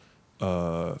comfortable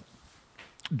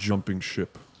jumping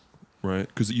ship, right?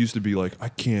 Because it used to be like I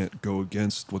can't go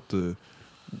against what the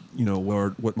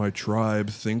what my tribe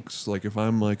thinks. Like if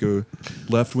I'm like a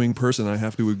left-wing person, I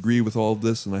have to agree with all of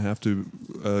this and I have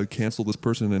to cancel this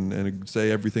person and say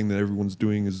everything that everyone's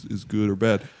doing is good or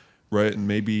bad, right? And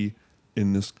maybe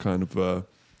in this kind of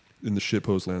in the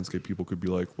shitpost landscape, people could be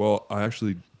like, well, I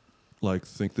actually like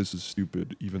think this is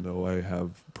stupid, even though I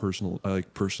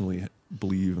personally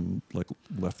believe in like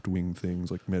left-wing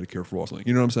things like Medicare for all.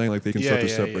 You know what I'm saying? Like they can start to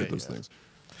separate those things.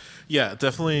 Yeah,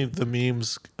 definitely the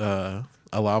memes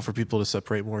allow for people to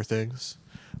separate more things.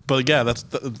 But yeah, that's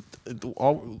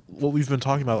all what we've been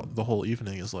talking about the whole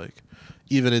evening is like,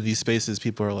 even in these spaces,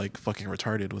 people are like fucking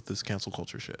retarded with this cancel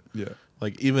culture shit. Yeah.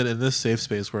 Like even in this safe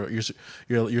space where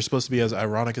you're supposed to be as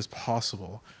ironic as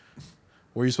possible,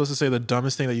 where you're supposed to say the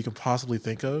dumbest thing that you can possibly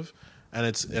think of, and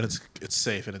it's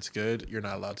safe and it's good. You're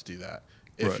not allowed to do that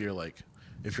if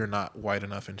you're not white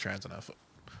enough and trans enough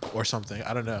or something.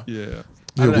 I don't know. Yeah.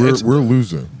 We're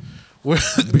losing.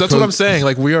 That's what I'm saying.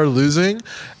 Like we are losing,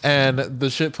 and the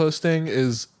shit posting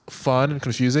is fun and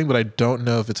confusing, but I don't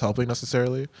know if it's helping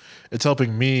necessarily. It's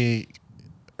helping me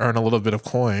earn a little bit of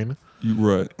coin,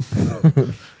 right?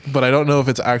 But I don't know if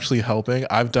it's actually helping.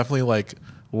 I've definitely like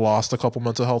lost a couple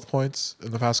mental health points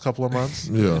in the past couple of months.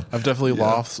 Yeah, I've definitely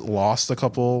lost a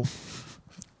couple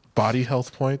body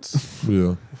health points.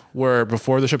 Yeah. Where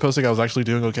before the shit posting, I was actually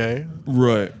doing okay.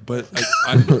 Right, but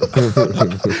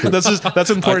that's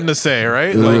important to say,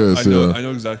 right? I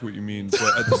know exactly what you mean,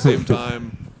 but at the same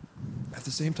time,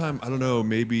 I don't know.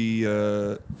 Maybe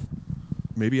I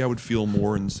would feel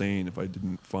more insane if I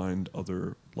didn't find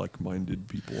other like-minded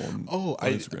people on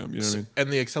Instagram. You know what I mean?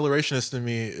 And the accelerationist in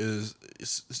me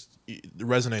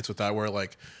resonates with that, where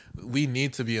like we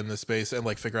need to be in this space and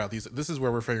like figure out these. This is where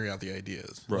we're figuring out the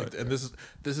ideas, right? Like, and this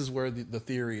is where the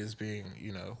theory is being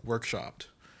workshopped.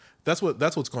 That's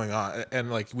what's going on,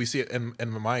 and like we see it in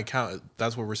my account.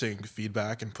 That's where we're seeing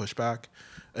feedback and pushback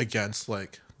against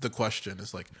like the question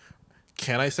is like,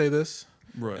 can I say this?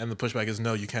 Right. And the pushback is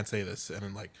no, you can't say this, and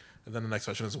then the next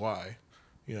question is why,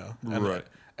 right.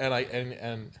 And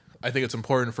I think it's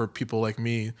important for people like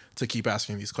me to keep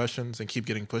asking these questions and keep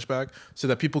getting pushback so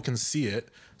that people can see it,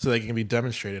 so that it can be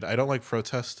demonstrated. I don't like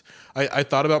protest. I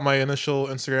thought about my initial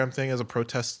Instagram thing as a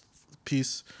protest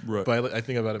piece, right. But I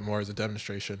think about it more as a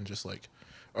demonstration, just like,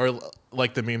 or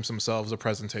like the memes themselves, a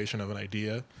presentation of an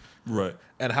idea. Right.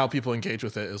 And how people engage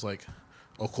with it is like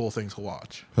a cool thing to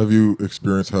watch. Have you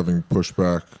experienced having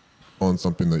pushback on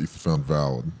something that you found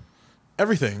valid?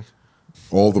 Everything.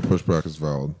 All the pushback is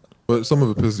valid. But some of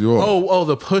it pisses you off. Oh,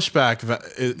 the pushback. The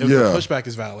pushback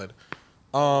is valid.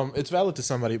 It's valid to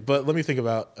somebody, but let me think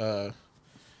about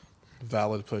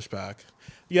valid pushback.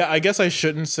 Yeah, I guess I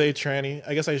shouldn't say tranny.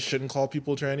 I guess I shouldn't call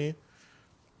people tranny.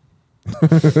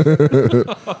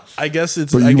 I guess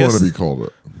it's. But you want to be called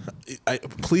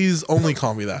it. Please only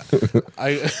call me that.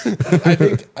 I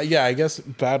think. Yeah, I guess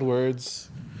bad words.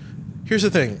 Here's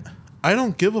the thing. I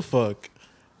don't give a fuck.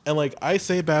 And like I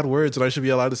say bad words, and I should be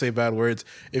allowed to say bad words.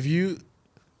 If you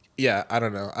Yeah, I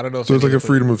don't know. I don't know. If So it's like a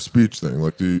freedom of speech thing.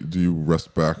 Like, do you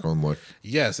rest back on like?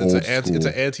 Yes, it's old an school-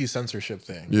 anti-censorship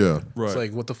thing. Yeah, Right. It's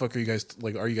like, what the fuck are you guys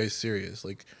like? Are you guys serious?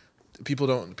 Like, people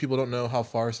don't know how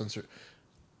far censor.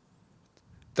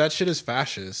 That shit is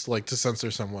fascist. Like, to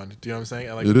censor someone. Do you know what I'm saying?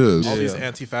 And, like, It is. All these Yeah.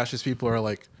 anti-fascist people are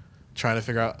like trying to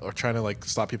figure out or trying to like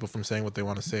stop people from saying what they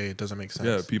want to say. It doesn't make sense.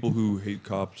 Yeah, people who hate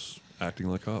cops acting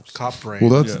like cops. Cop brain.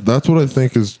 Well, that's what I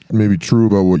think is maybe true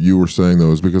about what you were saying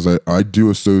though, is because I do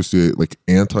associate like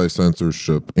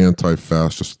anti-censorship,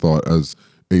 anti-fascist thought as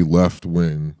a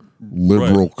left-wing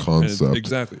liberal Right. concept. And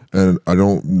exactly. And I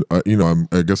don't,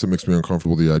 I guess it makes me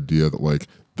uncomfortable the idea that like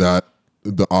that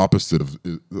the opposite of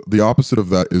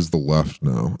that is the left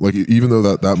now. Like even though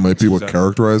that might be what Exactly.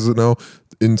 characterizes it now,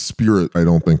 in spirit, I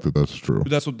don't think that that's true. But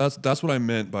that's what I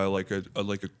meant by like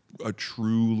a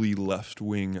truly left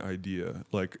wing idea.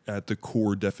 Like at the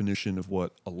core definition of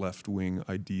what a left wing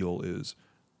ideal is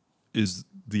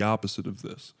the opposite of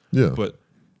this. Yeah. But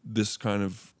this kind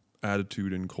of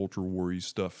attitude and culture war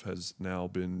stuff has now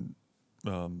been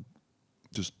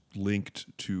just linked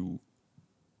to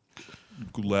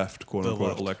left, quote The unquote,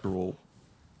 left. electoral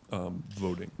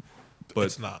voting. But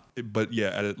It's not. But yeah,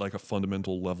 at like a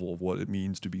fundamental level of what it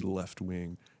means to be left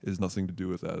wing is nothing to do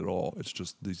with that at all. It's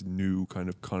just these new kind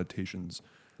of connotations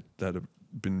that have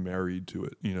been married to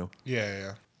it, you know?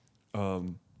 Yeah.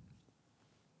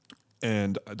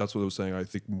 And that's what I was saying. I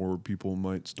think more people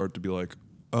might start to be like,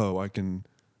 oh, I can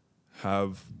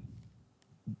have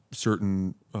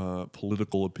certain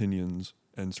political opinions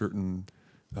and certain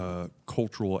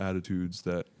cultural attitudes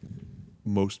that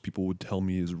most people would tell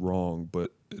me is wrong,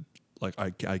 but like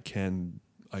I can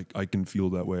feel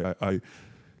that way. I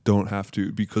don't have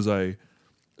to, because I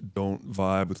don't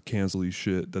vibe with cancel-y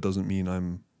shit. That doesn't mean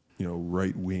I'm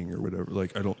right wing or whatever.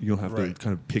 Like you don't have to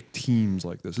kind of pick teams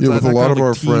like this. It's Yeah, with a that lot kind of like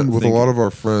our team with a thinking. lot of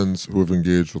our friends who have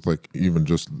engaged with like even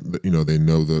just they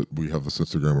know that we have this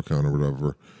Instagram account or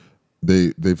whatever.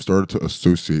 They've started to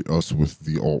associate us with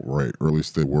the alt right, or at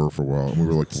least they were for a while, and we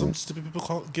were like, Some stupid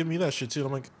people give me that shit too.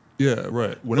 I'm like, yeah,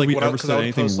 right. When like we when ever because said I would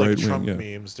anything post right like wing? Trump Yeah.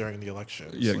 memes during the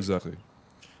elections. Yeah, Like, exactly.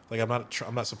 Like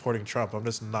I'm not supporting Trump. I'm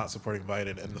just not supporting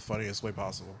Biden in the funniest way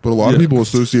possible. but a lot of people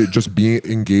associate just being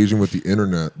engaging with the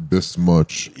internet this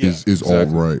much is exactly. alt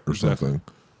right or Exactly. something,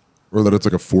 or that it's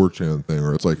like a 4chan thing,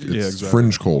 or it's like it's exactly.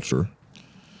 fringe culture.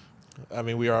 I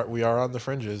mean, we are on the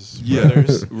fringes. Yeah,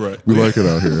 brothers. right. We like it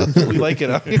out here. We like it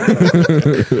out here.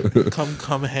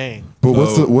 Come hang. But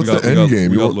what's the end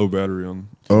game? We You got want- low battery on.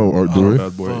 Oh, do we?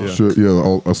 Bad boy, yeah. Shit, yeah,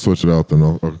 I'll switch it out then.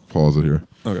 I'll pause it here.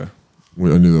 Okay.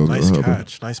 I knew that was Nice gonna happen.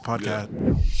 catch. Nice podcast.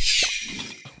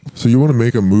 So you want to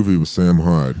make a movie with Sam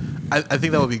Hyde? I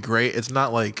think that would be great. It's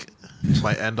not like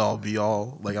my end all be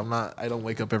all. Like I don't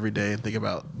wake up every day and think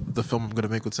about the film I'm gonna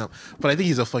make with Sam. But I think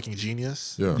he's a fucking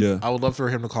genius. Yeah. I would love for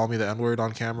him to call me the N-word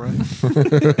on camera. and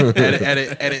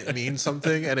it means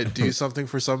something and it do something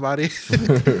for somebody.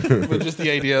 But just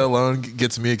the idea alone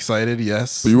gets me excited,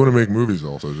 yes. But you want to make movies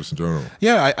also, just in general.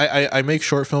 Yeah, I make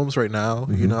short films right now.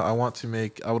 Mm-hmm. You know, I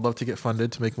would love to get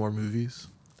funded to make more movies.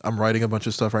 I'm writing a bunch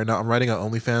of stuff right now. I'm writing an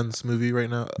OnlyFans movie right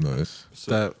now Nice.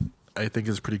 that I think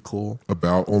is pretty cool.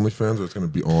 About OnlyFans, or it's going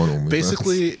to be on OnlyFans?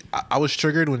 Basically, I was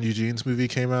triggered when Eugene's movie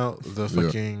came out. The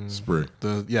fucking Spree.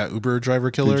 Uber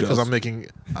driver killer, because jealous. I'm making.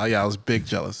 I was big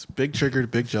jealous, big triggered,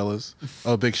 big jealous.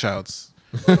 Oh, big shouts.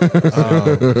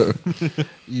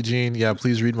 Eugene, yeah,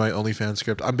 please read my OnlyFans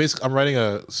script. I'm writing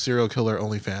a serial killer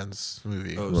OnlyFans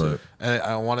movie, Right. and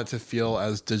I want it to feel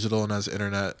as digital and as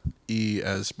internet-y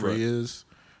as Spree is,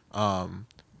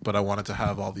 but I want it to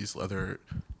have all these other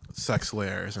sex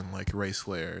layers and like race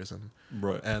layers and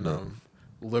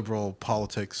liberal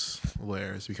politics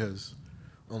layers, because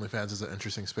OnlyFans is an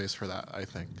interesting space for that, I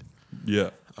think.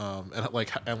 Yeah. And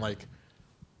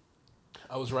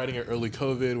I was writing it early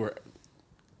COVID where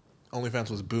OnlyFans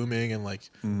was booming and like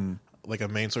a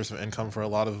main source of income for a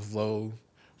lot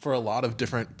of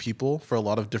different people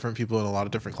in a lot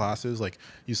of different classes. Like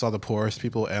you saw the poorest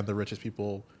people and the richest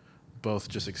people both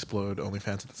just explode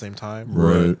OnlyFans at the same time.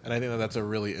 Right. And I think that's a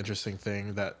really interesting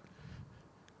thing that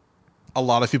a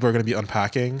lot of people are going to be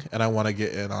unpacking, and I want to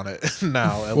get in on it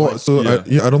now.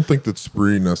 And I don't think that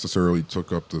Spree necessarily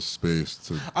took up the space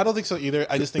to. I don't think so either.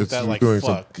 I just think It's that like doing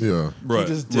fuck. yeah. Right.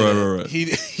 He just did it. Right.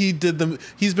 He did them.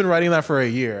 He's been writing that for a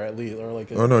year at least, or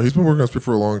like. Oh no, he's been working on Spree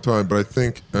for a long time, but I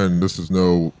think, and this is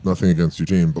nothing against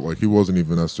Eugene, but like he wasn't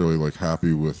even necessarily like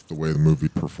happy with the way the movie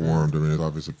performed. I mean, it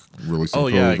obviously released. Oh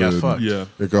yeah, it got fucked. Yeah.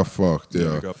 It got fucked.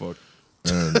 Yeah. It got fucked.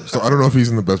 And so I don't know if he's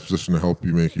in the best position to help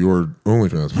you make your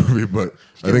OnlyFans movie, but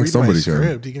I think somebody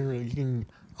can. He can.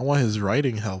 I want his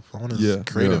writing help. I want his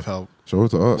creative help. Show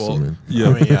it to us. Well, I mean,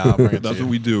 I'll bring it that's to what you.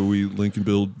 we do. We link and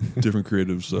build different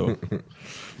creatives. So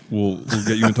we'll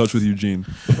get you in touch with Eugene,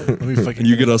 and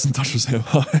you get us in touch with Sam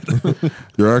Hyde.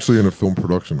 you're actually in a film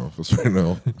production office right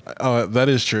now. Oh, that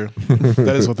is true.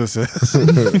 That is what this is.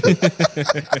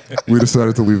 We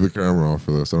decided to leave the camera off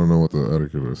for this. I don't know what the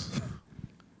etiquette is.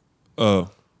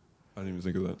 Oh, I didn't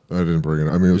even think of that. I didn't bring it.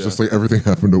 I mean, it was just like everything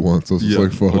happened at once. So it's just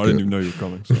like, fuck well, I didn't it. even know you were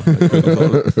coming. So I couldn't have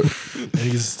thought it.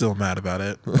 And he's still mad about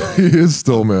it. He is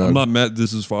still mad. I'm not mad.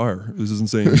 This is fire. This is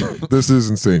insane. This is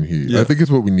insane heat. Yeah. I think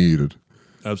it's what we needed.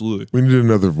 Absolutely. We needed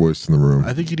another voice in the room.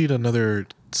 I think you need another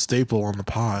staple on the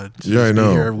pod. to Yeah, I just be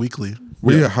know. Here weekly.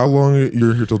 Well, yeah. How long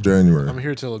you're here till January? I'm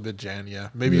here till a bit Jan. Yeah,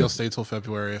 maybe Yeah. I'll stay till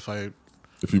February if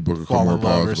If you book a couple fall more in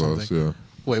love or pods with us, something. yeah.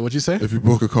 Wait, what'd you say? If you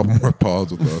book a couple more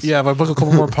pods with us, Yeah, if I book a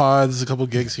couple more pods, a couple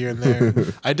gigs here and there.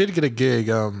 I did get a gig,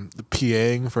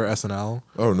 PAing for SNL.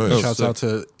 Oh, nice. Shouts out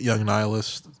to Young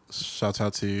Nihilist. Shouts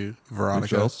out to Veronica.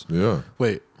 Shouts? Yeah.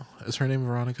 Wait, is her name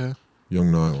Veronica?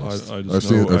 Young Nihilist. I've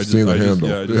seen the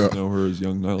handle. I just know her as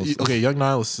Young Nihilist. Okay, Young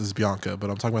Nihilist is Bianca,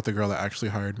 but I'm talking about the girl that actually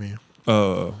hired me.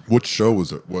 What show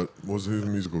was it? What was who's the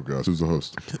musical guest? Who's the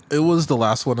host? It was the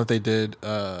last one that they did.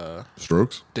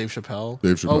 Strokes? Dave Chappelle.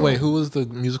 Dave Chappelle. Oh wait, who was the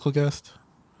musical guest?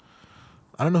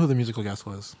 I don't know who the musical guest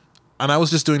was. And I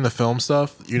was just doing the film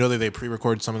stuff. You know, they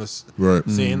pre-recorded some of the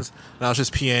scenes, and I was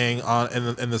just PAing on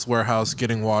in this warehouse,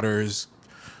 getting waters,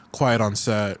 quiet on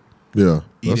set. Yeah,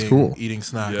 that's cool. Eating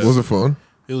snacks. Yeah. Was it fun?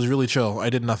 It was really chill.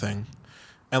 I did nothing,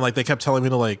 and like they kept telling me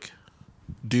to like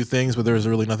do things, but there was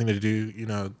really nothing to do. You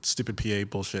know, stupid PA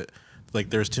bullshit. Like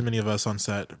there's too many of us on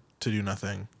set to do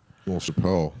nothing. Well,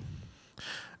 Chappelle.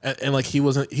 And like he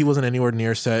wasn't anywhere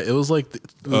near set. It was like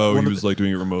He was like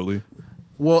doing it remotely.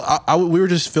 Well, we were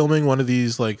just filming one of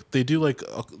these like they do like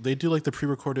the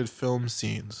pre-recorded film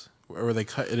scenes where they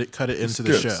cut it into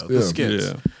the show, the skits.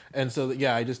 Yeah. And so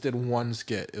I just did one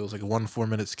skit. It was like a 1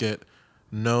 4-minute skit,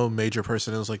 no major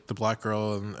person. It was like the black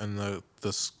girl and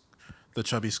the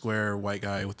chubby square white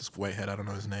guy with this white head. I don't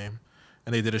know his name.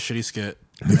 And they did a shitty skit.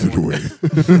 I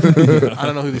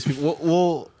don't know who these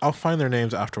people. I'll find their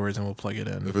names afterwards and we'll plug it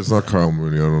in. If it's not Kyle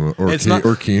Mooney, I don't know,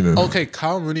 or Keenan. Okay,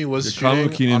 Kyle Mooney was Kyle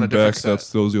shooting Keenan on a different Beck.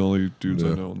 set. Those are the only dudes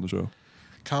I know on the show.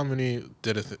 Kyle Mooney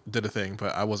did a thing,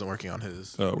 but I wasn't working on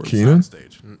his Keenan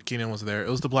stage. Keenan was there. It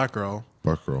was the black girl.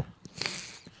 Black girl.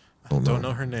 Don't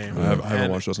know her name. I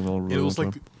haven't watched SNL in a really It was long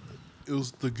like time. it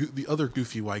was the other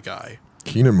goofy white guy.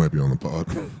 Keenan might be on the pod.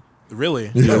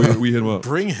 Really? Yeah, we hit him up.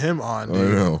 Bring him on. I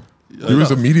Dude. know. He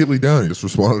was immediately down. He just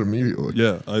responded immediately.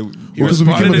 Yeah, He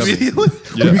responded immediately.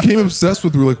 We became obsessed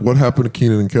with. We were like, what happened to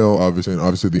Keenan and Kel? Obviously, and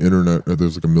obviously the internet.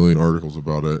 There's like a million articles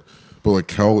about it. But like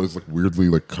Kel is like weirdly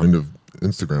like kind of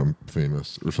Instagram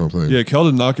famous or something. Yeah, Kel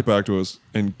did not get back to us,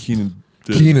 and Keenan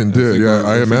did. Keenan did. Yeah,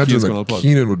 I imagine that that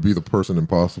Keenan would be the person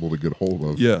impossible to get hold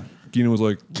of. Yeah, Keenan was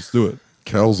like, let's do it.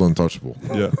 Kel's untouchable.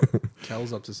 Yeah.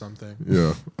 Kel's up to something.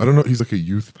 Yeah. I don't know. He's like a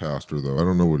youth pastor, though. I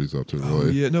don't know what he's up to,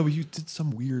 really. Yeah, no, but you did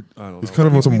some weird, I don't know. He's kind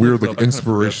of on some weird, like,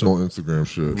 inspirational Instagram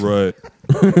shit. Right.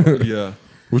 Yeah.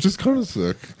 Which is kind of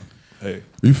sick. Hey. Are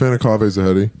you a fan of Kaveh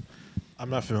Zahedi? I'm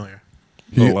not familiar.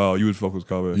 Oh, wow. You would fuck with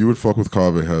Kaveh. You would fuck with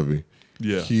Kaveh heavy.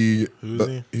 Yeah. Who's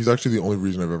he? He's actually the only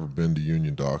reason I've ever been to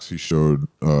Union Docks. He showed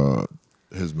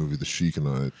his movie, The Sheik and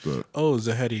I. Oh,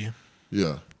 Zahedi.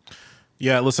 Yeah.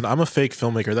 Yeah, listen, I'm a fake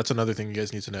filmmaker. That's another thing you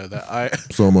guys need to know.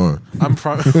 So am I.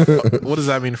 What does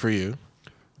that mean for you?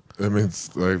 It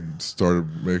means I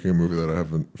started making a movie that I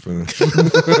haven't finished.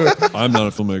 I'm not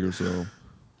a filmmaker, so.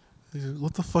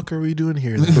 What the fuck are we doing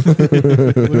here then?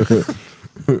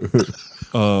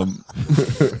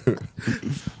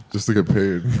 Just to get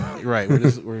paid. Right,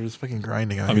 we're just fucking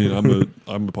grinding out I mean, here.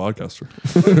 I'm a podcaster.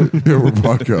 Yeah, we're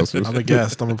podcasters. I'm a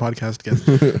guest. I'm a podcast guest.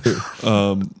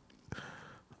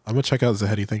 I'm gonna check out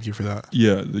Zahedi. Thank you for that.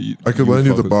 Yeah, I could lend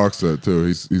you the box set too.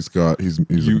 He's you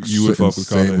would fuck with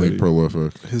insanely Kaveh.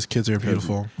 prolific. His kids are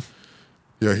beautiful.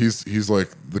 Yeah, he's like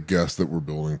the guest that we're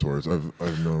building towards. I've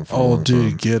known him for a Oh, long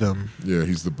dude, time. get him. Yeah,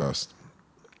 he's the best.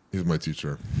 He's my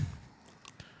teacher.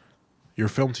 Your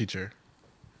film teacher.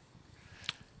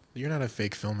 You're not a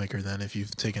fake filmmaker then if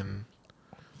you've taken...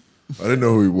 I didn't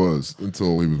know who he was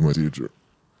until he was my teacher.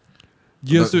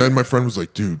 Yes, then my friend was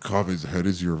like, dude, Kaveh's head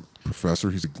is your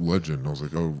professor. He's a legend. And I was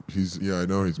like, oh, I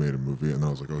know he's made a movie. And I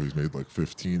was like, oh, he's made like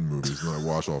 15 movies. And then I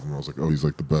watched all of them and I was like, oh, he's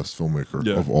like the best filmmaker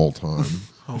of all time.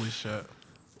 Holy shit.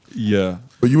 Yeah.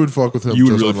 But you would fuck with him You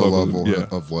would just really on the fuck with level him,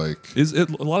 yeah. of like...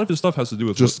 A lot of his stuff has to do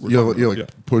with just what we're talking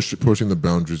about. pushing the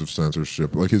boundaries of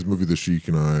censorship. Like his movie The Sheik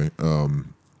and I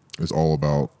is all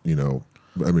about, I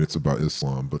mean, it's about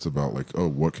Islam, but it's about like, oh,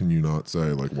 what can you not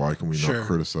say? Like, why can we not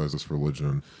criticize this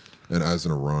religion? And as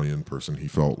an Iranian person, he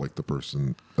felt like the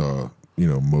person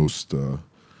most.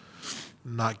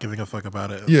 Not giving a fuck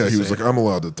about it. Yeah, he was like, I'm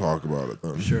allowed to talk about it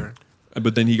then. Sure.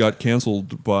 But then he got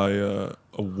canceled by a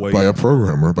white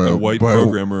programmer, by a white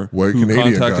programmer white who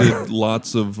Canadian contacted guy.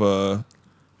 lots of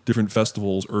different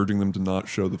festivals urging them to not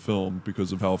show the film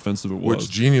because of how offensive it was. Which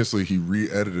geniusly he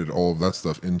re-edited all of that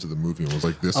stuff into the movie and was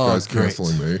like, "This guy's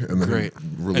canceling me," and then he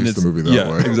released the movie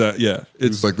that way. Exactly. Yeah,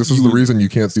 It's like, this is the reason you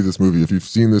can't see this movie. If you're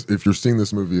seeing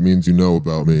this movie, it means you know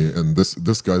about me, and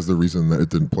this guy's the reason that it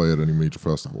didn't play at any major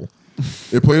festival.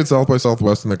 It played at South by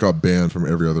Southwest, and it got banned from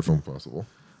every other film festival.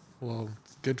 Well,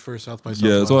 good for South by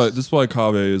Yeah, Southwest. that's why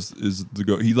Kaveh is the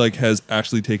go. He has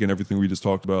actually taken everything we just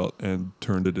talked about and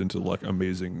turned it into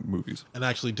amazing movies. And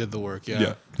actually did the work. Yeah,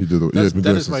 yeah. He did.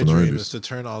 That is my dream, is to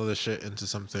turn all of this shit into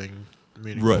something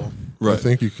meaningful. Right. I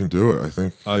think you can do it. I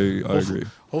think I agree.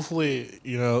 Hopefully,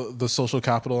 the social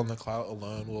capital and the clout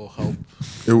alone will help.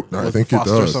 I think it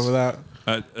does. Some of that.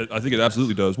 I think it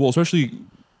absolutely does. Well, especially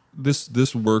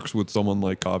this works with someone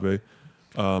like Kaveh,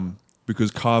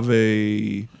 because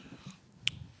Kaveh,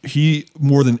 he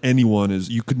more than anyone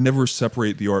you could never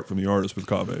separate the art from the artist with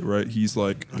Kaveh, right? He's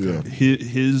like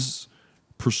his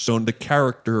persona, the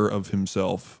character of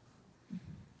himself,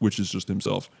 which is just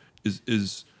himself,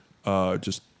 is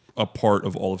just a part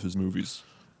of all of his movies.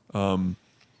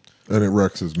 And it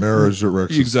wrecks his marriage. It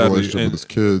wrecks his relationship with his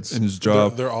kids and his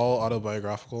job. They're all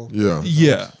autobiographical. Yeah.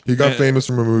 He got famous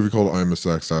from a movie called "I'm a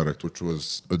Sex Addict," which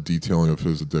was a detailing of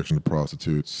his addiction to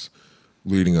prostitutes,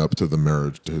 leading up to the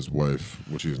marriage to his wife,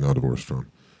 which he's now divorced from.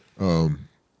 I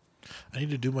need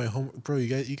to do my homework, bro. You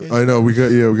guys. I know we gotta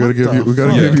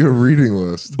give you a reading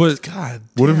list. But God,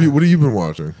 what have you been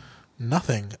watching?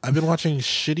 Nothing. I've been watching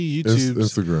shitty YouTube,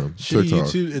 Instagram, shitty TikTok.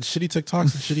 YouTube, and shitty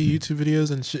TikToks and shitty YouTube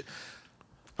videos and shit.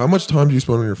 How much time do you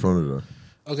spend on your phone today?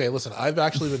 Okay, listen. I've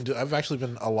actually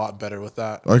been a lot better with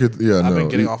that. I've been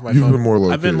getting off my you've phone. Been more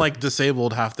low-key. I've been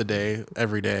disabled half the day,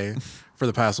 every day, for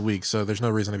the past week. So there's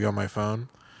no reason to be on my phone.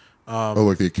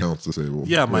 The account's disabled.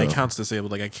 Yeah, my account's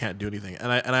disabled. I can't do anything.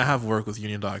 And I have work with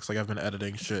Union Docs. I've been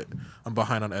editing shit. I'm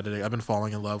behind on editing. I've been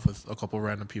falling in love with a couple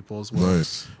random people as well.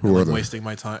 Nice. Who are they? Wasting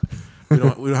my time. We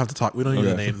don't have to talk. We don't need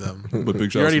to name them. But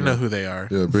big you already know who they are.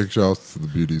 Yeah, big shouts to the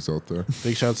beauties out there.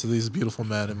 Big shouts to these beautiful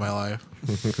men in my life.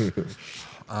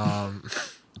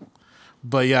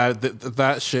 But yeah,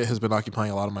 that shit has been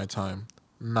occupying a lot of my time.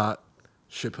 Not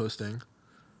shit posting.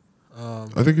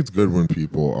 I think it's good when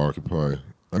people occupy.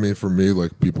 I mean, for me,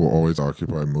 people always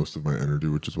occupy most of my energy,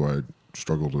 which is why I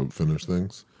struggle to finish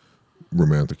things.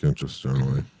 Romantic interests,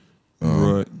 generally.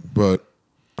 Right. But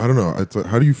I don't know.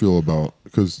 How do you feel about,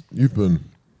 because you've been,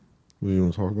 what do you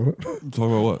want to talk about it? Talk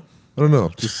about what? I don't know.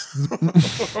 Just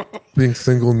being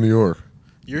single in New York.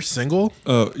 You're single?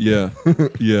 Oh, yeah.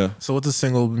 Yeah. So what does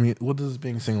single mean? What does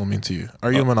being single mean to you?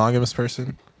 Are you a monogamous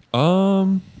person?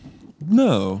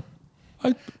 No.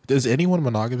 Is anyone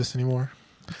monogamous anymore?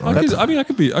 I'm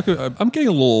getting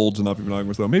a little old to not be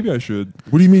monogamous though. Maybe I should.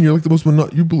 What do you mean? You're the most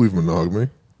you believe monogamy?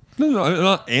 No, I'm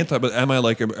not anti. But am I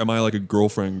like a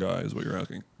girlfriend guy? Is what you're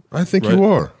asking? I think you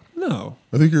are. No,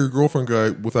 I think you're a girlfriend guy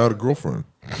without a girlfriend.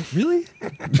 Really?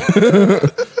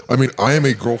 I mean, I am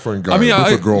a girlfriend guy. I mean,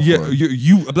 with a girlfriend. Yeah,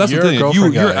 you. That's You're the thing. a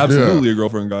girlfriend You're guy. absolutely a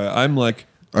girlfriend guy. I'm like.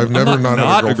 I've never I'm not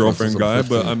not had a girlfriend since guy, I'm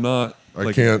 15. but I'm not.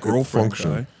 I can't girlfriend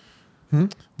function. guy.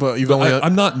 But you've only.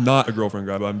 I'm not a girlfriend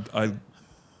guy, but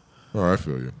Oh, I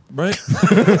feel you. Right?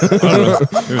 I don't know.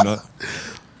 Maybe not.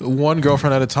 One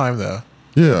girlfriend at a time, though.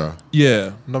 Yeah.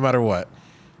 Yeah. No matter what.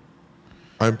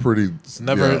 I'm pretty.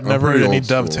 Never pretty any old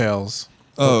school. dovetails.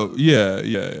 Oh yeah.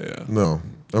 No,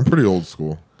 I'm pretty old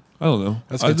school. I don't know.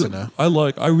 That's good to know.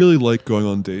 I really like going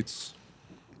on dates.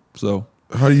 So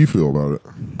how do you feel about it?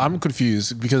 I'm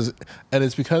confused because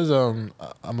I'm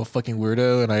a fucking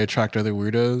weirdo and I attract other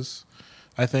weirdos.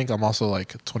 I think I'm also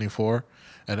 24,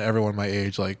 and everyone my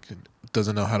age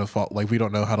doesn't know how to fall. We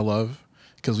don't know how to love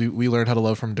because we learned how to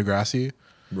love from Degrassi,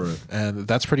 right? And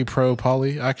that's pretty pro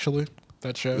poly actually.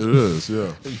 That show. It is,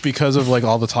 yeah. Because of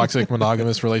all the toxic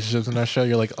monogamous relationships in that show,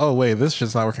 you're like, oh wait, this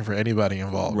shit's not working for anybody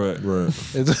involved. Right.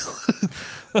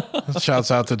 It's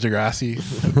shouts out to Degrassi,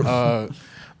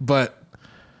 but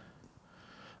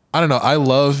I don't know. I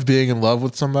love being in love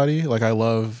with somebody. I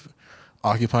love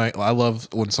occupying. I love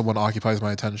when someone occupies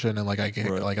my attention, and I get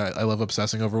I love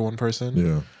obsessing over one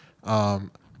person. Yeah.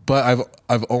 But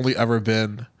I've only ever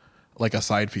been a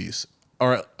side piece.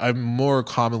 Or I'm more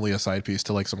commonly a side piece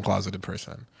to some closeted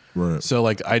person. Right. So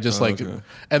I just okay.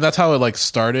 and that's how it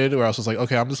started, where I was just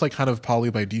okay, I'm just kind of poly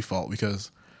by default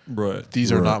because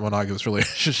these are not monogamous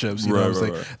relationships. You know what I'm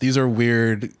saying? These are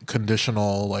weird,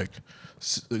 conditional,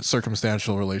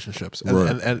 circumstantial relationships,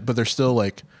 and but they're still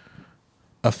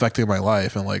affecting my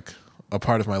life and a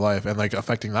part of my life and like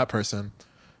affecting that person,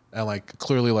 and like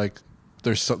clearly like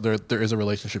there is a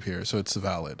relationship here, so it's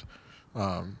valid.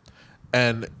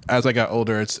 And as I got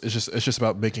older, it's just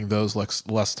about making those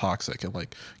less toxic and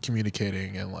like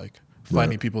communicating and like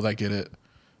finding people that get it,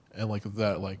 and like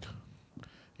that, like,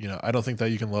 you know, I don't think that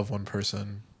you can love one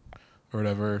person or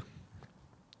whatever.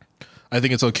 I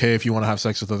think it's okay if you want to have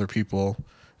sex with other people.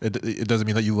 It doesn't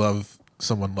mean that you love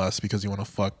someone less because you want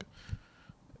to fuck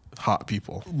hot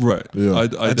people. Right. Yeah. I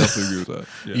definitely agree with that.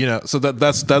 Yeah. You know, so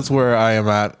that's where I am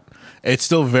at. It's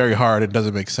still very hard. It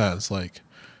doesn't make sense. Like,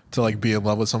 to like be in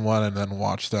love with someone and then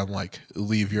watch them like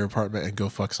leave your apartment and go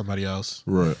fuck somebody else.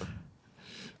 Right.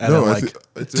 And no, then, like,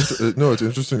 it's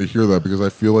interesting to hear that, because I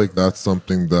feel like that's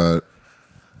something that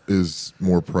is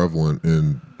more prevalent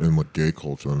in like gay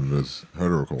culture than it is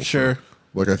hetero culture. Sure.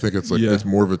 Like, I think it's like it's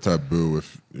more of a taboo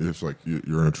if like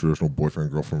you're in a traditional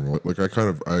boyfriend girlfriend. Like I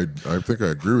think I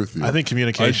agree with you. I think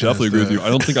communication. I definitely agree with you. I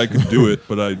don't think I could do it,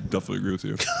 but I definitely agree with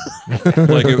you.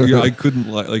 Like I couldn't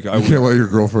like I can't let your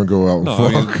girlfriend go out and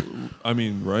fuck. I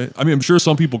mean, right? I mean, I'm sure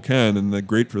some people can, and they're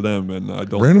great for them. And I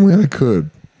don't. Randomly, I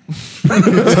could. I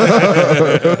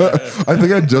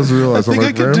think I just realized. I'm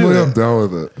like, randomly, I'm down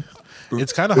with it.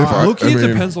 It's kind of hard. It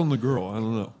depends on the girl. I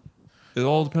don't know. It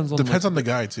all depends on the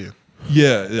guy too.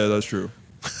 Yeah, that's true.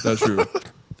 That's true.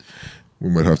 We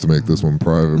might have to make this one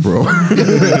private, bro. I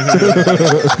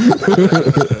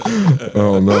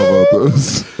don't know about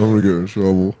this. I'm gonna get in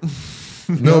trouble.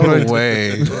 No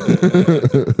way.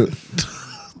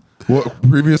 Well,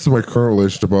 previous to my current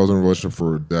relationship, I was in a relationship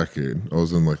for a decade. I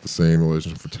was in like the same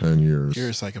relationship for 10 years. You're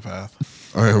a psychopath.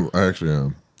 I actually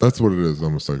am. That's what it is.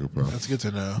 I'm a psychopath. That's good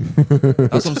to know.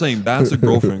 That's what I'm saying. That's a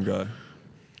girlfriend guy.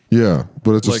 Yeah,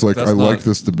 but it's just like I like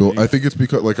this stability. I think it's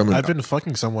because like I've been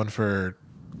fucking someone for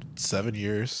 7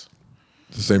 years.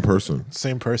 The same person.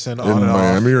 Same person in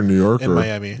Miami or New York? In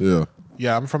Miami. Yeah.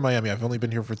 Yeah, I'm from Miami. I've only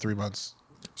been here for 3 months.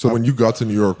 So when you got to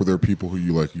New York, were there people who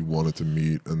you wanted to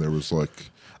meet, and there was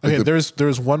like okay, there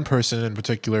was one person in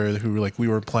particular who like we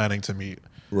were planning to meet,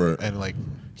 right? And like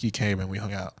he came and we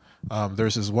hung out.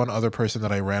 There's this one other person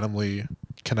that I randomly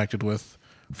connected with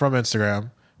from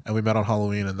Instagram, and we met on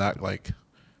Halloween, and that like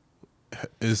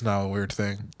is now a weird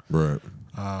thing, right?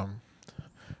 And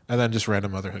then just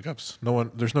random other hookups.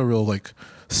 There's no real like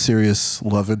serious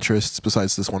love interests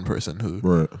besides this one person who,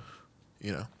 right?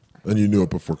 You know. And you knew it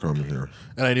before coming here.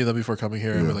 And I knew them before coming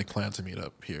here, and we like planned to meet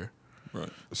up here. Right.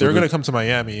 So they were gonna come to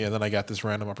Miami, and then I got this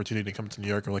random opportunity to come to New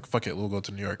York. I'm like, fuck it, we'll go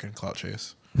to New York and clout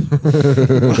chase.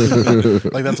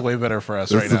 Like that's way better for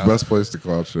us right now. It's the best place to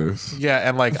clout chase. Yeah,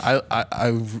 and like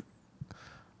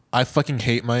I fucking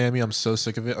hate Miami. I'm so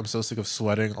sick of it. I'm so sick of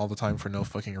sweating all the time for no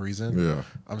fucking reason. Yeah.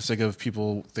 I'm sick of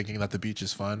people thinking that the beach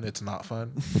is fun. It's not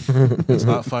fun. It's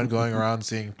not fun going around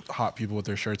seeing hot people with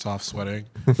their shirts off sweating,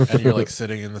 and you're like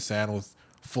sitting in the sand with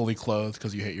fully clothed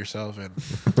because you hate yourself. And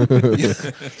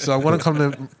so I want to come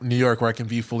to New York where I can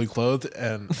be fully clothed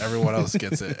and everyone else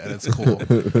gets it, and it's cool.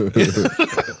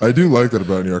 I do like that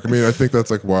about New York. I mean, I think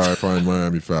that's like why I find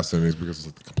Miami fascinating, is because it's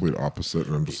like the complete opposite,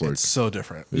 and I'm just like, it's so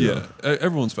different. Yeah,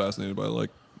 everyone's fascinated by like,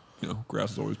 you know,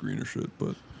 grass is always greener shit,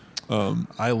 but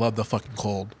I love the fucking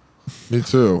cold. Me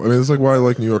too. I mean, it's like why I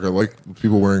like New York. I like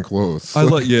people wearing clothes. True. I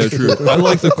like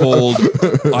the cold.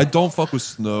 I don't fuck with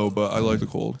snow, but I like the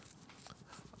cold.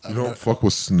 You don't fuck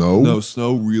with snow? No,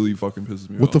 snow really fucking pisses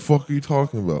me off. What the fuck are you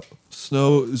talking about?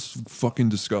 Snow is fucking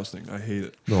disgusting. I hate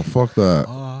it. No, fuck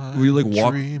that. We like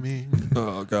walk.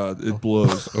 Oh god, it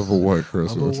blows. Of a white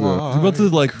Christmas. Yeah. It's about to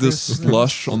like this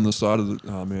slush on the side of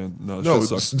the. Oh man, no.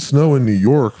 Snow in New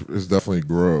York is definitely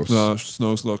gross. No,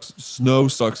 snow sucks. Snow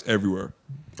sucks everywhere.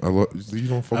 You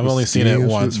don't fuck I've with only seen it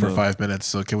once shit? for 5 minutes,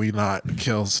 so can we not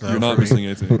kill snow? You're not missing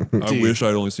anything. I wish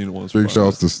I'd only seen it once. Big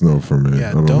shouts to snow for me.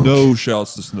 Yeah, no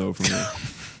shouts to snow for me.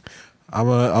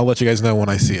 I'll let you guys know when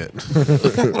I see it.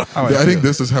 I think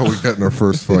this is how we got in our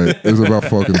first fight. It was about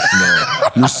fucking snow.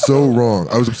 You're so wrong.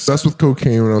 I was obsessed with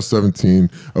cocaine when I was 17.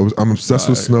 I'm obsessed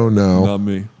with snow now. Not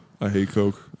me. I hate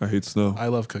coke. I hate snow. I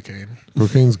love cocaine.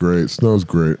 Cocaine's great. Snow's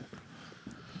great.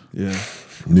 Yeah.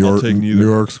 New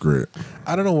York's great.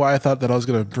 I don't know why I thought that I was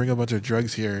gonna bring a bunch of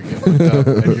drugs here and get hooked up,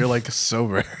 and you're like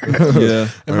sober. Yeah.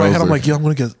 In my head, I'm like, yo, I'm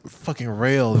gonna get fucking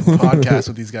railed and podcast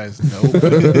with these guys. Nope.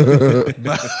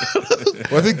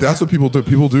 Well, I think that's what people do.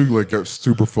 People do like get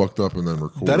super fucked up and then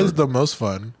record. That is the most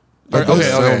fun. That does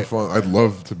sound fun. I'd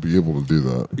love to be able to do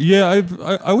that. Yeah,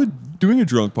 I would. Doing a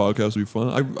drunk podcast would be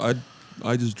fun.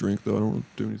 I just drink though. I don't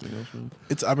do anything else. Really.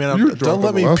 It's. I mean, don't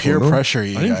let me peer pressure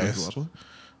you guys.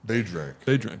 They drank.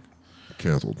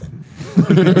 Canceled.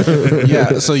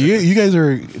 Yeah, so you guys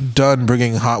are done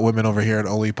bringing hot women over here and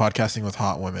only podcasting with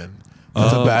hot women.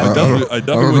 That's a bad. I definitely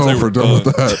don't would know say if we're done with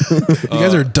that. You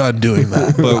guys are done doing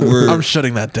that. But I'm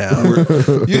shutting that down.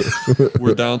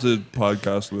 We're down to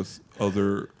podcast with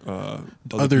other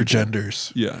people.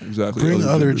 Genders. Yeah, exactly. Bring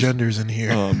other genders in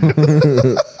here.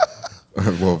 I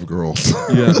love girls.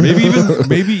 Yeah, maybe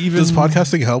even. Does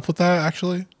podcasting help with that?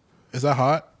 Actually, is that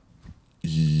hot?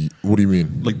 What do you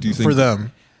mean? Like, do you think for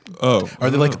them? Oh, are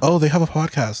they like, oh, they have a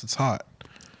podcast? It's hot.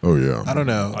 Oh yeah. I don't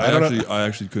know. I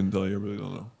actually couldn't tell you. I really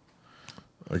don't know.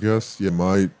 I guess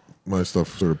my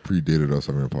stuff sort of predated us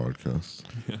having a podcast.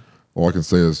 Yeah. All I can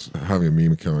say is having a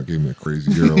meme account gave me a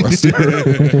crazy year last year.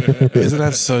 Isn't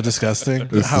that so disgusting?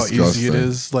 It's how disgusting. easy it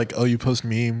is. Like, oh, you post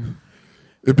meme.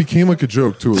 It became like a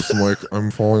joke too. It's like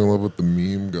I'm falling in love with the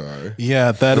meme guy. Yeah,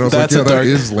 and I was that's like, yeah, a dark. That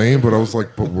is lame, but I was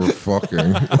like, but we're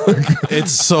fucking.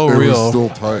 It's so it real. Was still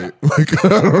tight. Like I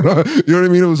don't know. You know what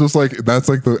I mean? It was just like that's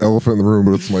like the elephant in the room,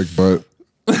 but it's like, but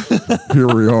here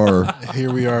we are.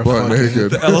 Here we are. Butt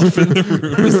naked. The elephant in the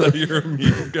room is that you're a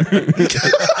meme guy.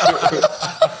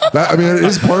 I mean, it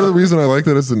is part of the reason I like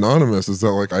that it's anonymous. Is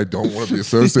that like I don't want to be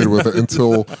associated with it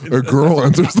until a girl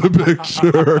enters the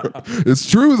picture. It's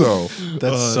true though.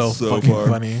 That's so fucking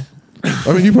funny.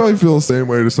 I mean, you probably feel the same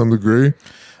way to some degree.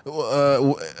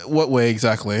 What way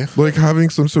exactly? Like having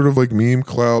some sort of like meme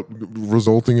clout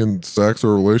resulting in sex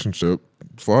or relationship.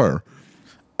 Fire.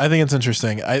 I think it's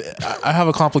interesting. I have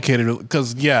a complicated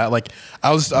because like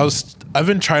I've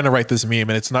been trying to write this meme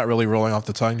and it's not really rolling off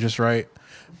the tongue just right.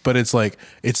 But it's like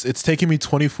it's taken me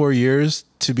 24 years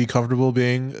to be comfortable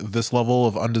being this level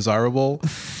of undesirable,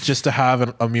 just to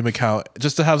have a meme account,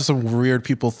 just to have some weird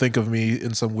people think of me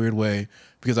in some weird way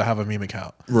because I have a meme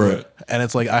account. Right. And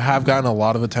it's like I have gotten a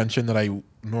lot of attention that I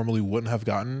normally wouldn't have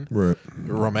gotten. Right.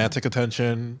 Romantic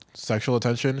attention, sexual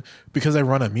attention, because I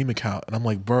run a meme account, and I'm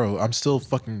like, bro, I'm still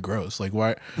fucking gross. Like,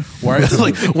 why,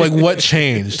 like what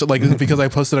changed? Like, because I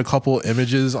posted a couple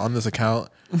images on this account.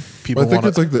 People, I think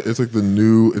it's like the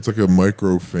new. It's like a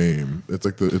micro fame. It's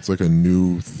like a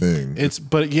new thing.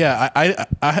 But yeah,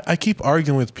 I keep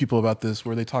arguing with people about this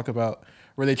where they talk about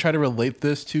where they try to relate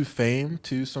this to fame,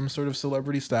 to some sort of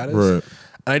celebrity status. Right.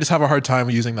 And I just have a hard time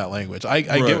using that language. I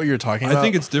get what you're talking about. I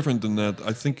think it's different than that.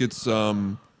 I think it's I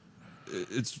mean,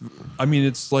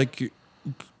 it's like it's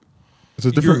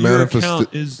a different your manifest.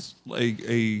 account is like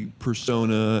a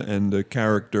persona and a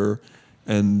character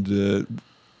and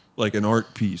like an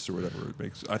art piece or whatever it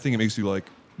makes. I think it makes you like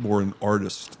more an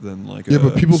artist than like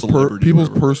but people's celebrity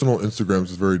personal Instagrams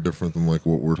is very different than like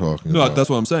what we're talking about. No, that's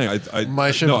what I'm saying. I think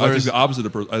the opposite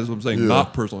of that's what I'm saying. Yeah.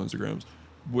 Not personal Instagrams.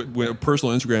 When a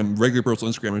personal Instagram, regular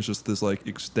personal Instagram is just this like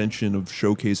extension of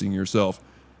showcasing yourself.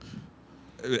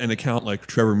 An account like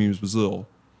Trevor Memes Bazil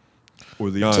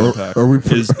or the Iron Pack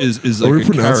is like are we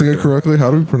pronouncing character. it correctly? How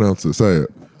do we pronounce it? Say it.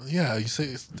 Yeah, you say.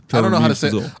 Trevor I don't know how to Memes say.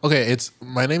 Bazil. Okay,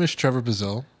 my name is Trevor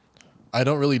Bazil. I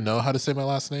don't really know how to say my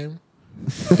last name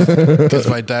because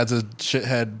my dad's a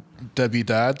shithead deadbeat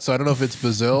dad. So I don't know if it's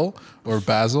Bazil or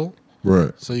Bazil.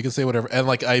 Right. So you can say whatever, and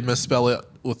like I misspell it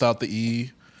without the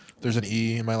e. There's an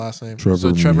e in my last name. Trevor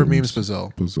so Trevor Memes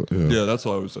Bazil. Yeah, that's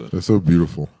all I was saying. It's so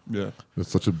beautiful. Yeah,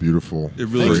 it's such a beautiful. It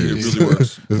really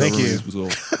works. Thank you.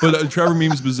 Bazil. But Trevor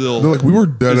Memes Bazil. No, like we were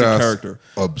dead is a ass character.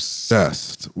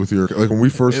 Obsessed with your like when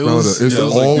we first found it. It's yeah,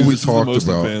 all like, we this talked is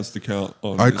the most about. Advanced account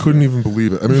on I Instagram. couldn't even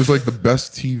believe it. I mean, it was like the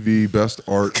best TV, best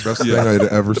art, best thing I'd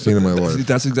ever seen in my life.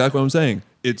 That's exactly what I'm saying.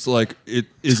 It's like it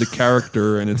is a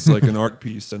character and it's like an art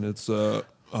piece and it's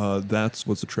that's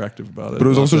what's attractive about it. But it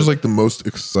was also just like the most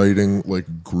exciting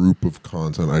like group of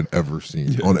content I'd ever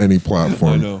seen on any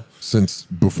platform. I know. Since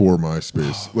before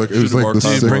MySpace. Like it was like the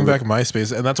Dude, sick- bring back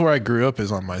MySpace, and that's where I grew up.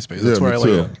 Is on MySpace. That's where I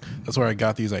like. That's where I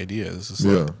got these ideas. It's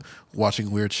like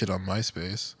watching weird shit on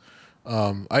MySpace.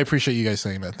 I appreciate you guys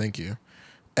saying that. Thank you.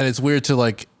 And it's weird to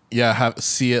like,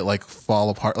 see it like fall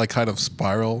apart, like kind of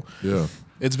spiral. Yeah.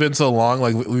 It's been so long,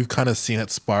 like we've kind of seen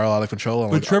it spiral out of control.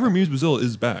 But Trevor Memes Bazil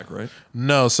is back, right?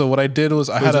 No, so what I did was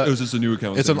it was just a new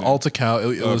account. It's an alt account.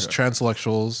 It was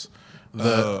Transelectuals.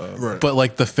 But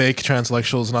like the fake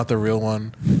Transelectuals, not the real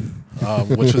one,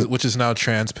 which is now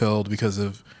Trevpilled because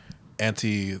of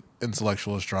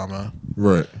anti-intellectualist drama.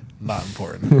 Right. Not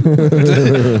important.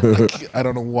 I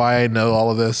don't know why I know all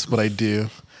of this, but I do.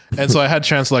 And so I had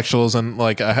Transelectuals, and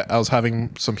like I was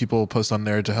having some people post on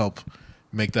there to help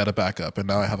make that a backup, and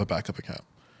now I have a backup account.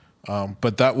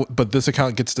 But this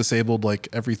account gets disabled like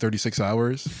every 36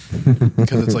 hours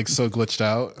because it's like so glitched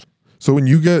out. So when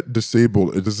you get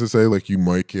disabled, does it say like you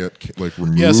might get like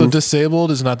removed? Yeah, so disabled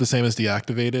is not the same as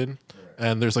deactivated,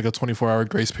 and there's like a 24-hour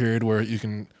grace period where you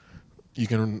can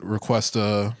request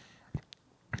a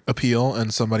appeal,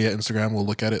 and somebody at Instagram will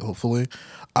look at it. Hopefully,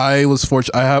 I'm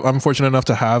fortunate enough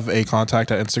to have a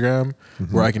contact at Instagram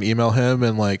where I can email him,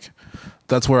 and like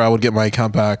that's where I would get my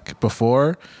account back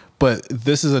before. But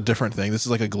this is a different thing. This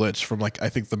is like a glitch from like I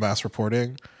think the mass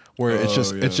reporting, where it's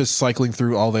just cycling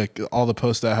through all the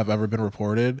posts that have ever been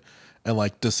reported and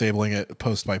like disabling it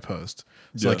post by post.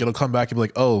 So like it'll come back and be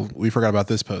like, oh, we forgot about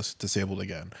this post, disabled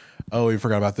again. Oh, we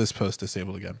forgot about this post,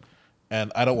 disabled again.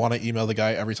 And I don't want to email the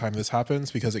guy every time this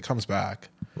happens because it comes back.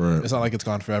 Right. It's not like it's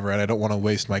gone forever, and I don't want to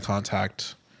waste my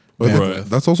contact. But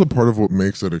that's also part of what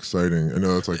makes it exciting. I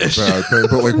know it's like a bad thing,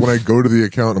 but like when I go to the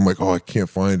account, I'm like, oh, I can't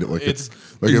find it. Like it's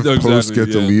like if posts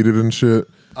get deleted and shit.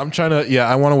 I'm trying to,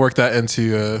 I want to work that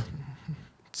into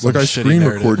like I screen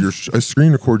record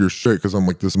your shit because I'm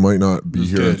like, this might not be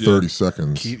here in 30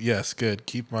 seconds. Good.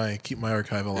 Keep my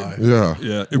archive alive.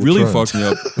 Yeah. It really fucked me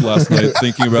up last night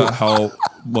thinking about how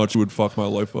much it would fuck my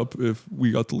life up if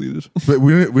we got deleted. But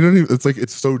we don't even. It's like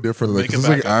it's so different. Like it's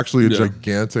like actually a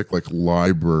gigantic like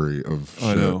library of shit.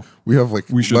 I know. We have like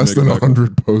less than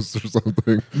 100 posts or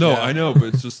something. No, I know, but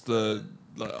it's just the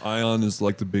Ion is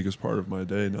like the biggest part of my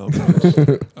day now. Because,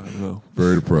 I don't know.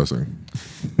 Very depressing.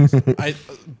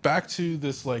 Back to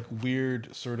this like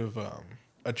weird sort of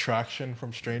attraction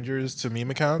from strangers to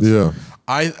meme accounts. Yeah.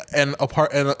 It's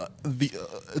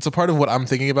a part of what I'm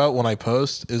thinking about when I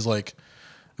post is like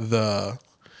the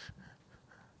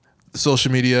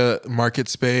social media market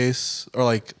space, or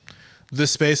like this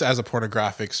space as a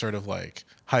pornographic sort of like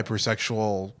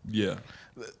hypersexual. Yeah.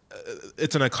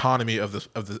 It's an economy of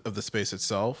the space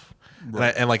itself,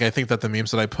 right. and I think that the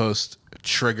memes that I post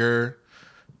trigger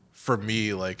for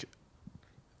me like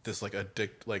this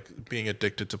like being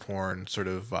addicted to porn sort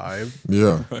of vibe.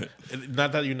 Yeah, right.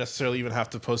 Not that you necessarily even have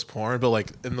to post porn, but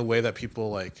like in the way that people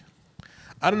like,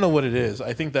 I don't know what it is.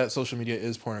 I think that social media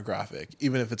is pornographic,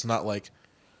 even if it's not like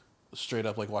straight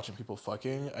up like watching people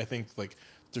fucking. I think like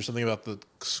there's something about the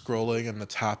scrolling and the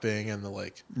tapping and the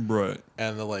like,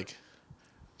 and the like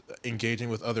engaging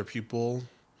with other people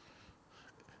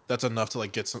that's enough to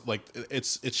like get some like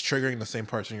it's triggering the same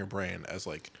parts in your brain as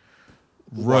like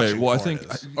well I think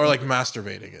or like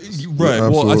masturbating is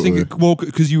well I think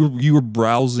because you were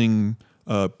browsing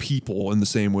people in the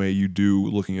same way you do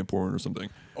looking at porn or something,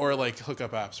 or like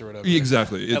hookup apps or whatever.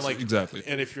 Exactly. Exactly.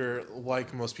 And if you're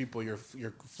like most people, you're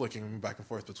flicking back and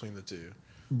forth between the two.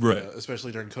 Right.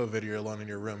 Especially during COVID, you're alone in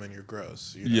your room and you're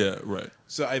gross. You know? Yeah, right.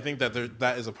 So I think that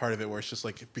that is a part of it where it's just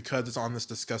like, because it's on this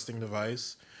disgusting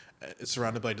device, it's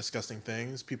surrounded by disgusting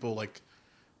things, people like,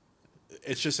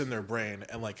 it's just in their brain,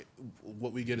 and like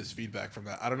what we get is feedback from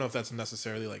that. I don't know if that's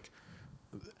necessarily like,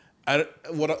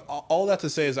 all that to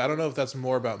say is I don't know if that's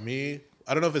more about me.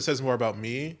 I don't know if it says more about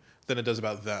me than it does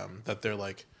about them, that they're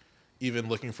like even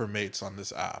looking for mates on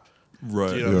this app.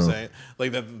 Right. Do you know what I'm saying?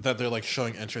 Like that they're like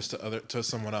showing interest to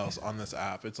someone else on this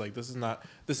app. It's like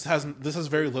this has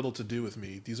very little to do with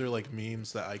me. These are like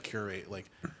memes that I curate. Like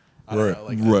I don't know,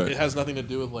 like it has nothing to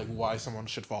do with like why someone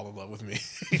should fall in love with me.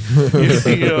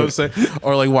 You know what I'm saying?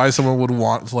 Or like why someone would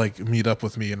want to like meet up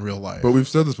with me in real life. But we've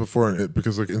said this before, and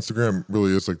because like Instagram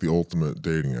really is like the ultimate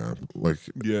dating app. Like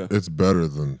it's better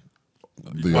than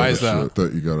the other shit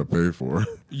that you gotta pay for.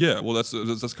 Yeah, well, that's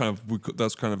kind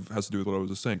of has to do with what I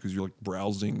was just saying, because you're like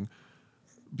browsing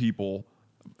people,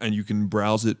 and you can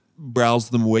browse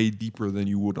them way deeper than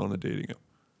you would on a dating app.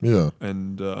 Yeah,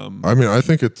 and I mean, I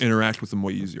think it's interact with them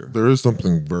way easier. There is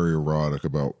something very erotic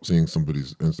about seeing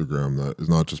somebody's Instagram that is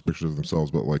not just pictures of themselves,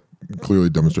 but like clearly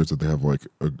demonstrates that they have like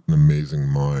an amazing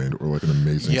mind or like an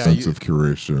amazing sense of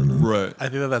curation. Right. I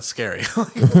think that's scary,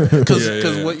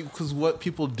 because what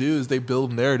people do is they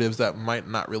build narratives that might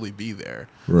not really be there.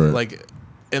 Right. Like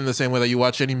in the same way that you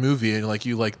watch any movie and like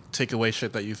you like take away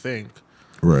shit that you think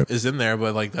is in there,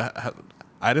 but like that,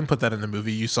 I didn't put that in the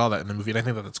movie. You saw that in the movie, and I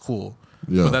think that that's cool.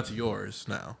 Yeah. But that's yours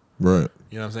now. Right.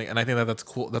 You know what I'm saying? And I think that's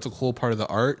cool. That's a cool part of the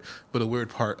art, but a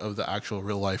weird part of the actual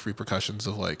real life repercussions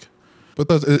of like. But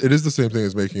it is the same thing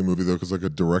as making a movie, though, because like a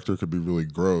director could be really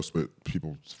gross, but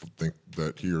people think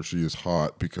that he or she is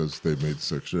hot because they made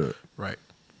sick shit. Right.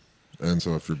 And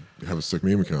so if you have a sick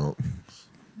meme account,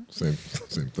 same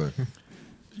thing.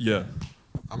 Yeah.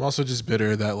 I'm also just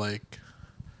bitter that like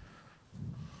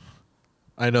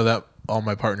I know that all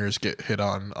my partners get hit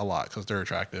on a lot because they're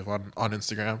attractive on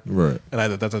Instagram. Right.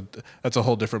 And that's a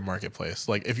whole different marketplace.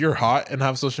 Like if you're hot and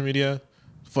have social media,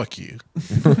 fuck you.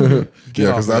 Yeah,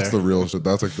 because that's the real shit.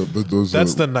 That's like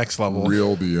that's the next level.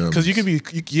 Real DMs. Because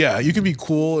you can be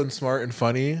cool and smart and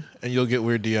funny, and you'll get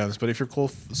weird DMs. But if you're cool,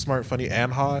 smart, funny,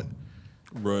 and hot,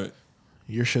 right,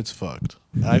 your shit's fucked.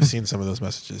 I've seen some of those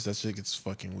messages. That shit gets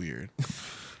fucking weird.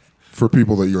 For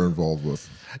people that you're involved with.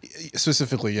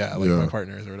 Specifically, yeah, like my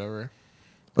partners or whatever.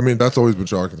 I mean, that's always been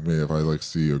shocking to me if I like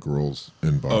see a girl's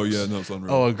inbox. Oh yeah, no, it's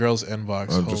unreal. Oh, a girl's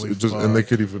inbox. And they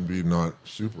could even be not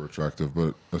super attractive,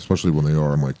 but especially when they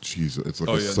are, I'm like, geez, it's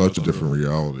like such a different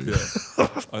reality. Yeah,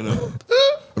 I know.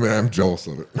 I mean, I'm jealous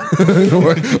of it. I'm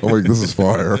like, this is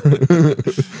fire.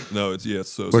 No, it's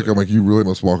so. Like, I'm like, you really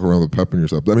must walk around with pep in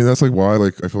yourself. I mean, that's like why,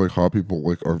 like, I feel like hot people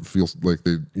like feel like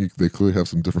they clearly have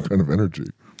some different kind of energy.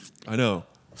 I know.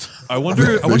 I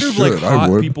wonder if like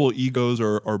hot people egos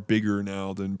are bigger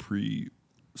now than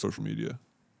pre-social media.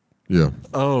 Yeah.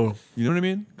 Oh, you know what I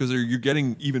mean? Because you're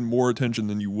getting even more attention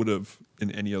than you would have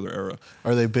in any other era.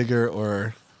 Are they bigger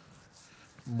or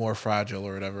more fragile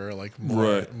or whatever? Like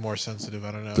more sensitive?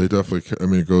 I don't know. They definitely. I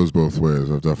mean, it goes both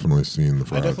ways. I've definitely seen the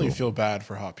fragile. I definitely feel bad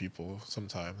for hot people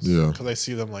sometimes. Yeah. Because I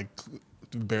see them like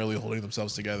barely holding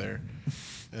themselves together,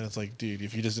 and it's like, dude,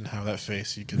 if you just didn't have that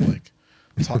face, you could like.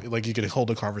 Talk, like you could hold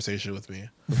a conversation with me,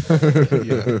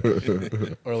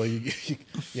 or like,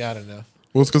 I don't know.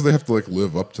 Well, it's because they have to like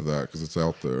live up to that because it's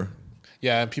out there.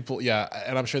 Yeah, and people,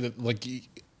 and I'm sure that like,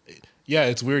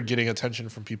 it's weird getting attention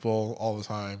from people all the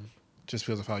time just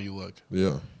because of how you look.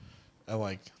 Yeah, and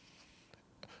like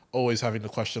always having to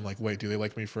question like, wait, do they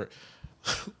like me for?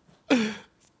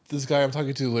 This guy I'm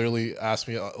talking to literally asked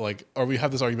me like, or we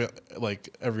have this argument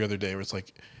like every other day where it's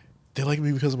like. They like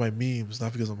me because of my memes,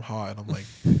 not because I'm hot. And I'm like,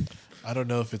 I don't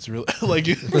know if it's really like.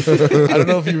 I don't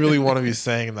know if you really want to be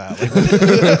saying that.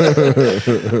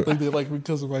 Like they like me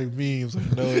because of my memes.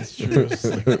 Like, no, it's true. It's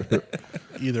like,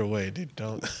 either way, dude,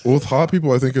 don't. Well, with hot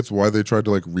people, I think it's why they tried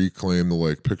to like reclaim the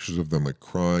like pictures of them like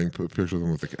crying, put pictures of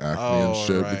them with like acne and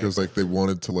shit, because like they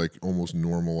wanted to like almost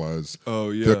normalize.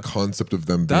 The concept of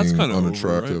them being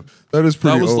unattractive. Over, right? That is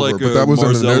pretty over, like but that was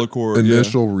an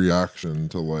initial reaction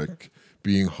to like.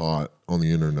 Being hot on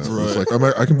the internet. Right. It's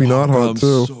like I can be not hot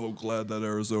too. I'm so glad that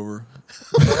era's over.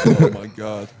 Oh my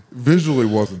god. Visually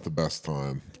wasn't the best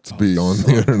time to be on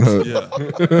the internet. Yeah.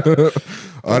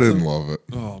 I didn't love it.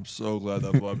 Oh, I'm so glad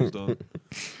that vibe was done.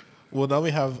 Well, now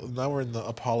we're in the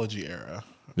apology era.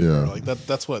 Yeah. Like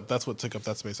that's what took up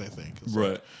that space, I think.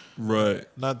 Right.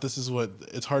 Not this is what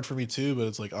it's hard for me too, but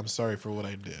it's like I'm sorry for what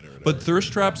I did or whatever. But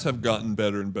thirst traps have gotten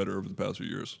better and better over the past few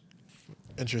years.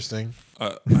 Interesting.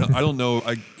 I don't know.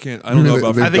 I don't know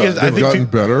about. I think they've gotten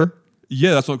better.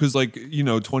 Yeah, that's what because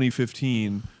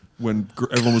 2015 when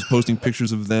everyone was posting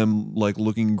pictures of them like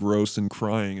looking gross and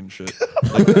crying and shit.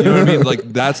 Like, you know what I mean?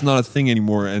 Like that's not a thing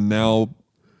anymore. And now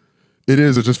it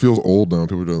is. It just feels old now.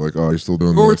 People are like, "Oh, you're still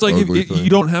doing." Or it's like you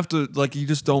don't have to like you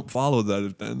just don't follow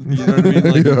that. Then you know what I mean?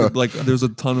 Like, like there's a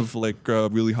ton of like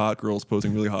really hot girls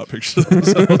posting really hot pictures of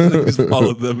themselves. And just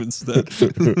follow them instead.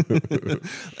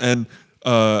 And.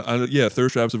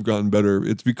 Thirst traps have gotten better.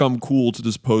 It's become cool to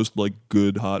just post like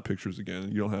good hot pictures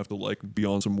again. You don't have to like be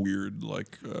on some weird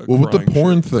like. Well, with the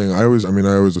porn thing, I always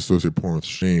associate porn with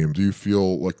shame. Do you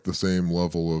feel like the same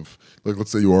level of like,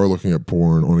 let's say you are looking at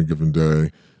porn on a given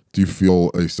day? Do you feel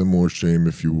a similar shame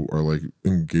if you are like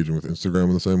engaging with Instagram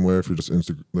in the same way? If you're just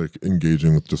like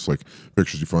engaging with just like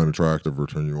pictures you find attractive or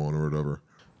turn you on or whatever?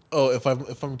 Oh, if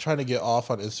I'm trying to get off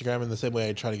on Instagram in the same way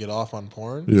I try to get off on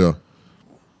porn. Yeah.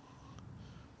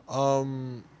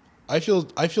 I feel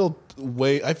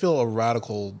a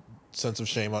radical sense of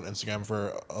shame on Instagram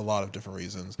for a lot of different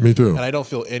reasons. Me too. And I don't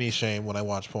feel any shame when I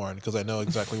watch porn because I know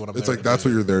exactly what I'm. It's like that's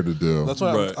what you're there to do. That's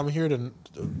why I'm here to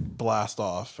blast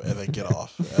off and then get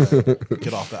off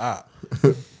the app.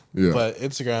 Yeah. But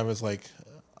Instagram is like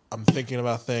I'm thinking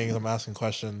about things, I'm asking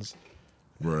questions,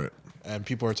 right? And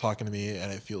people are talking to me,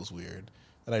 and it feels weird,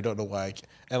 and I don't know why.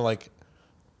 And like.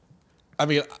 I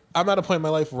mean, I'm at a point in my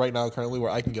life right now currently where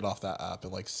I can get off that app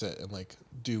and like sit and like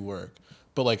do work.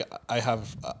 But like I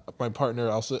have my partner,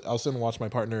 I'll sit and watch my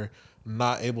partner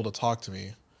not able to talk to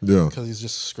me. Yeah. Because he's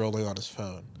just scrolling on his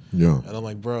phone. Yeah. And I'm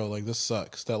like, bro, like this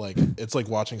sucks. That like it's like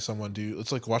watching someone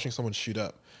shoot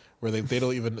up. Where they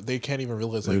can't even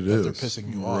realize like that they're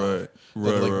pissing you off.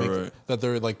 Right. That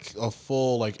they're like a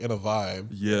full like in a vibe.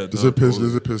 Yeah. Does it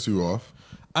piss you off?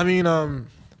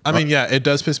 I mean, yeah, it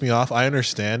does piss me off. I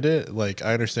understand it. Like,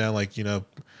 I understand, like, you know,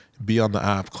 be on the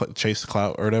app, chase the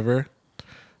clout or whatever.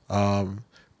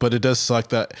 But it does suck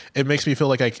that it makes me feel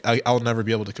like I'll never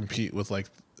be able to compete with like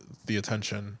the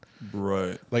attention.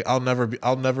 Right. Like I'll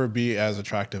never be as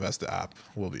attractive as the app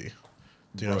will be.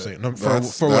 Do you know what I'm saying? No,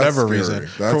 That's for whatever scary. reason,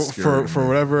 That's scary to for me.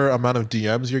 whatever amount of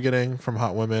DMs you're getting from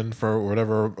hot women, for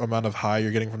whatever amount of high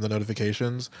you're getting from the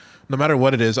notifications, no matter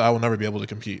what it is, I will never be able to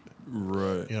compete.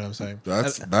 Right. You know what I'm saying?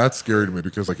 That's scary to me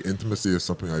because like intimacy is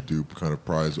something I do kind of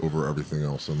prize over everything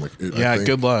else, and like Yeah, I think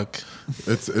good luck.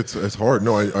 It's hard.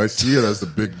 No, I see it as the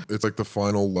big. It's like the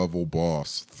final level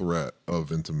boss threat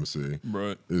of intimacy.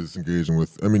 Right. Is engaging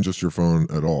with. I mean, just your phone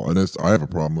at all, and I have a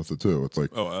problem with it too. It's like,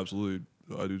 Oh, absolutely.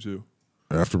 I do too.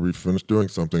 after we finish doing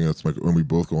something, it's like when we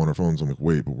both go on our phones, I'm like,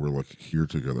 wait, but we're like here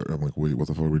together. I'm like, wait, what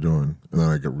the fuck are we doing? And then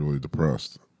I get really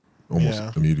depressed almost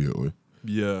immediately.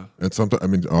 Yeah. And sometimes, I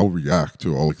mean, I'll react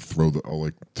too. I'll like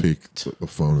take the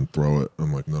phone and throw it.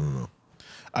 I'm like, no.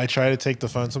 I try to take the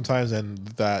phone sometimes, and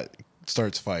that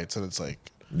starts fights, and it's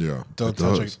like, Yeah. don't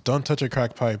touch a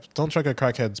crack pipe. Don't check a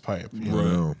crackhead's pipe. You I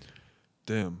know? know.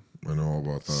 Damn. I know all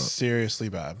about that. Seriously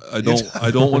bad. I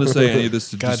don't want to say any of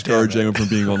this to God discourage damn it. anyone from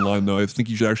being online, though. I think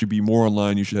you should actually be more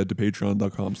online. You should head to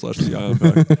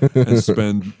patreon.com/the and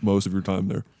spend most of your time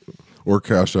there. Or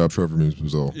Cash App Trevor means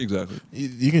Bazil. Exactly.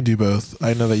 You can do both.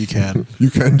 I know that you can.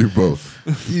 You can do both.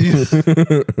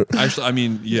 Actually, I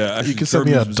mean, yeah. Actually, You can send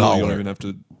me Trevor $1. means Bazil, you don't even have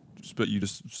to. But you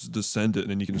just send it, and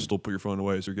then you can still put your phone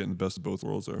away. So you're getting the best of both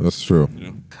worlds there. That's true.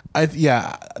 You know?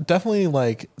 Definitely.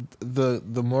 Like the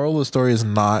moral of the story is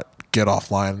not get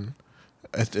offline.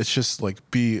 It's just like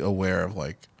be aware of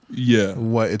like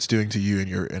what it's doing to you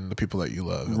and the people that you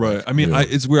love. And, Right. like, I mean,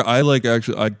 it's where I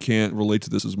can't relate to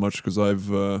this as much because I've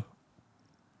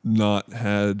not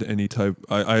had any type.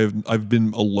 I've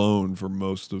been alone for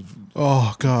most of.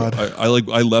 Oh God. I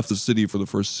left the city for the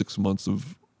first 6 months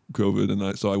of COVID, and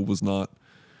I was not.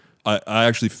 I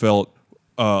actually felt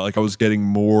like I was getting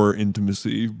more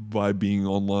intimacy by being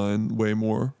online, way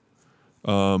more.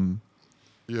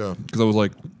 Yeah, because I was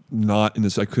like not in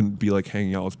this. I couldn't be like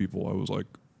hanging out with people. I was like,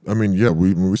 I mean, yeah.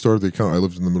 When we started the account, I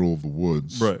lived in the middle of the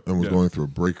woods, Right, and was yeah. going through a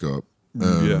breakup,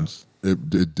 and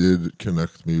it did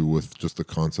connect me with just the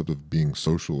concept of being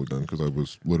social again because I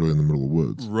was literally in the middle of the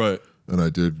woods, right, and I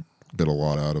did get a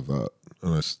lot out of that,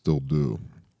 and I still do,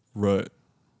 right.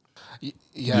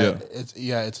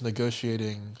 It's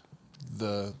negotiating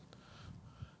the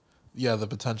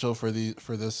potential for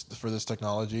this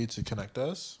technology to connect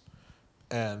us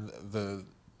and the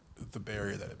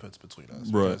barrier that it puts between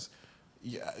us. Right.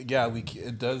 Because,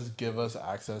 it does give us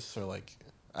access to like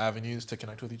avenues to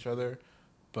connect with each other,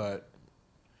 but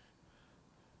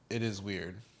it is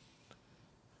weird.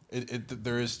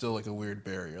 There is still like a weird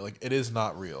barrier. Like it is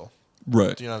not real.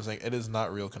 Right. Do you know what I'm saying? It is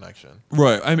not real connection.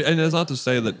 Right. I mean, and it's not to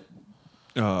say that,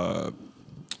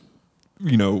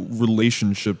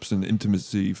 relationships and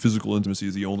intimacy, physical intimacy,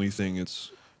 is the only thing it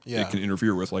can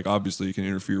interfere with. Like, obviously, it can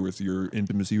interfere with your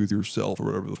intimacy with yourself or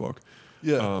whatever the fuck.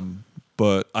 Yeah.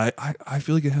 But I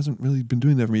feel like it hasn't really been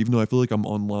doing that for me, even though I feel like I'm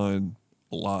online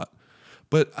a lot.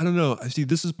 But I don't know. I see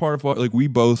this is part of what, like, we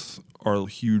both are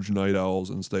huge night owls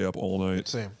and stay up all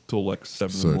night till like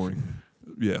 7 in the morning.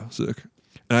 Yeah, sick.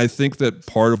 And I think that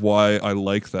part of why I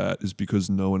like that is because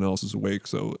no one else is awake,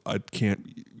 so I can't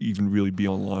even really be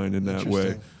online in that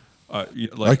way.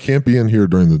 I can't be in here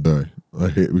during the day. I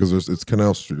hate because it's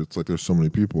Canal Street. It's like there's so many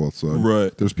people outside.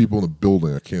 Right. There's people in the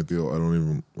building. I can't deal. I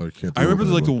can't. I remember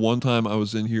like the one time I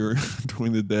was in here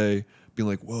during the day, being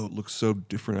like, "Whoa, it looks so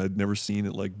different. I'd never seen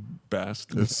it like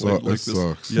bask like this."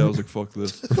 Sucks. Yeah, I was like, "Fuck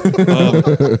this."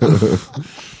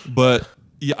 But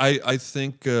yeah, I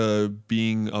think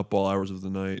being up all hours of the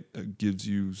night gives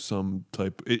you some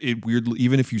type. It weirdly,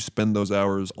 even if you spend those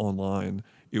hours online,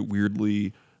 it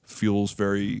weirdly feels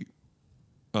very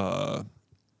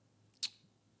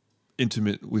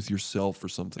intimate with yourself or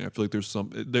something. I feel like there's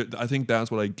I think that's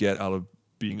what I get out of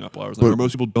being up all hours. Like,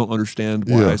 most people don't understand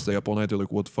why I stay up all night. They're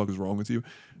like, "What the fuck is wrong with you?"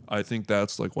 I think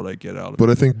that's like what I get out of it. But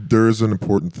I think there is an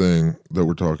important thing that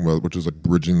we're talking about, which is like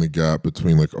bridging the gap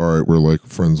between like, all right, we're like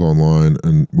friends online,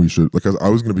 and we should like. I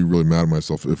was gonna be really mad at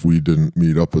myself if we didn't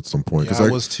meet up at some point. Yeah, I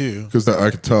was too. Because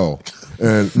I could tell.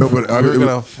 And no, but I knew we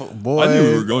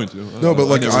were going to. No, but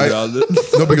like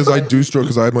no, because I do struggle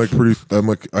because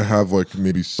I have like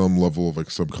maybe some level of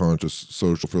like subconscious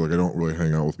social feel. Like I don't really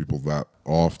hang out with people that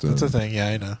often. That's a thing. Yeah,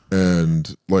 I know.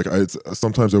 And like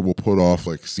sometimes I will put off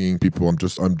like seeing people. I'm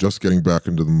just getting back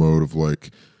into the mode of like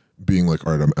being like,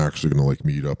 all right, I'm actually gonna like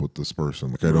meet up with this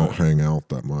person. Like I don't hang out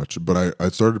that much. But I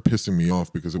started pissing me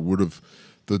off because it would have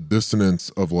the dissonance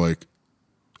of like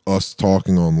us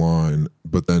talking online,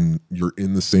 but then you're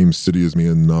in the same city as me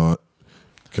and not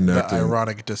connecting. The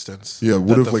ironic distance. Yeah,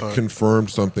 would have like confirmed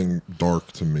something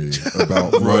dark to me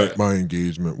about my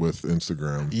engagement with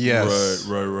Instagram. Yes.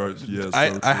 Right. Yes.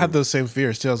 I had those same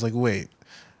fears too. I was like, wait,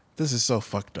 this is so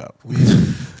fucked up.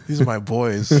 These are my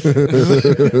boys. We'll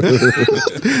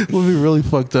be really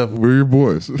fucked up. We're your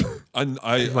boys. I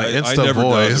Insta never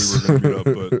boys. doubted we were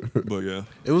gonna meet up, but yeah,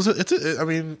 I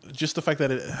mean, just the fact that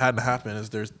it hadn't happened is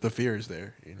there's the fear is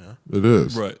there. You know, It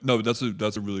is. right. No, but that's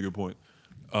a really good point.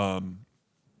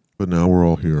 But now we're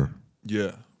all here.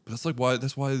 Yeah, but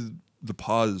that's why the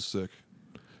pod is sick.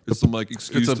 It's some like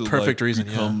excuse. It's a perfect reason.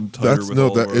 Become tighter That's with no.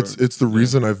 all That of our- it's the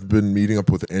reason I've been meeting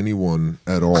up with anyone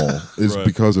at all is Right.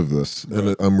 because of this, and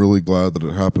Right. I'm really glad that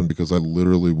it happened because I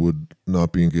literally would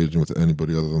not be engaging with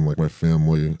anybody other than like my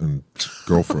family and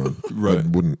girlfriend. Right. I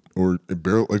wouldn't, or it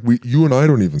barely like you and I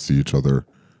don't even see each other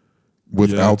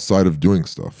with Yeah. outside of doing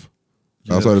stuff.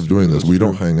 Yeah, Outside of doing this, that's we true.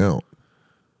 don't hang out,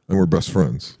 and we're best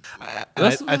friends.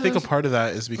 I think a part of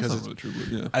that is because That's not really true, but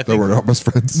yeah. I That think we're not best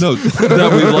friends. No,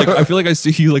 that we like. I feel like I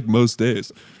see you like most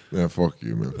days. Yeah, fuck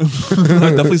you, man. I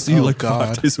definitely see you Oh, like God.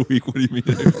 5 days a week. What do you mean?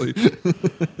 Actually?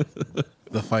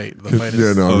 the fight is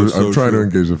Yeah, no, Oh, I'm so trying to true.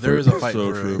 engage the there fight. is a fight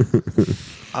So brewing.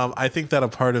 I think that a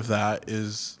part of that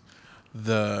is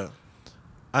I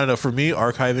don't know. For me,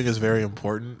 archiving is very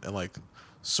important, and like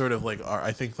sort of like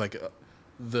I think like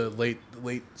the late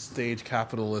stage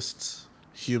capitalist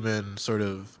human sort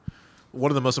of one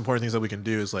of the most important things that we can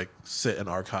do is like sit and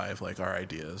archive like our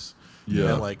ideas.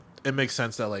 Yeah. And like it makes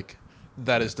sense that like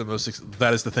that is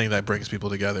the thing that brings people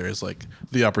together is like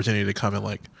the opportunity to come and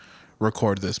like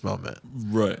record this moment.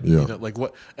 Right. Yeah. You know, like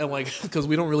what and like because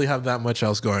we don't really have that much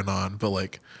else going on, but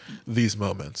like these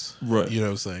moments. Right. You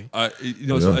know what I'm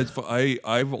saying?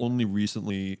 I've only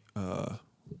recently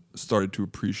started to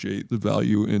appreciate the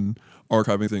value in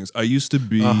archiving things. I used to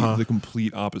be the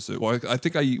complete opposite. Well, I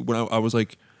think when I was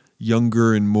like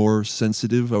younger and more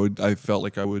sensitive, I felt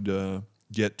like I would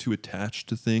get too attached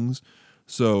to things.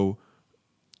 So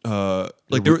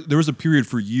like there was a period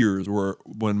for years where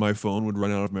when my phone would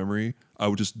run out of memory, I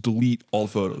would just delete all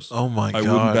the photos. Oh my god.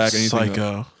 I wouldn't back anything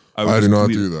psycho. up. I would did just not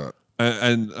delete do it. that.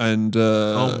 And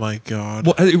Oh my god.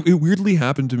 well, it weirdly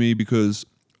happened to me because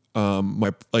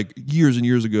my like years and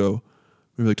years ago,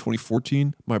 maybe like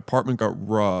 2014, my apartment got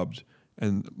robbed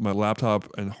and my laptop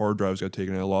and hard drives got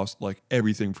taken. And I lost like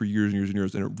everything for years and years and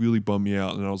years, and it really bummed me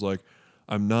out. And I was like,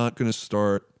 I'm just going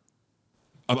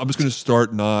to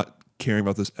start not caring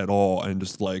about this at all and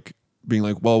just like being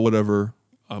like, well, whatever.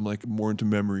 I'm like more into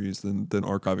memories than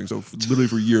archiving. So literally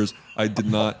for years, I did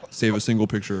not save a single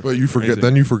picture. But you forget. anything.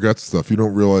 Then you forget stuff. You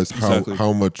don't realize Exactly.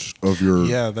 how much of your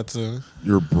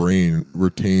your brain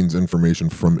retains information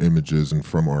from images and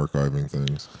from archiving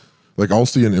things. Like I'll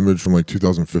see an image from like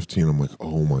 2015. I'm like,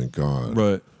 oh my god.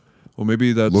 Right. Well,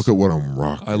 maybe that's. Look at what I'm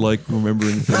rocking. I like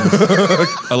remembering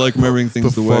things. I like remembering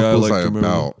things the way I like to remember.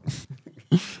 About?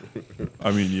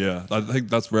 I mean, yeah, I think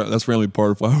that's randomly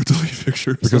part of why I would delete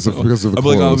pictures Because of I'll be like,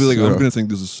 clothes, I'm yeah. gonna think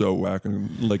this is so whack,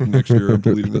 and like next year I'm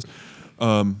deleting this.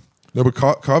 No, but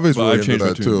Kave's But really I've into changed my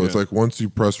that tune, too. yeah. It's like once you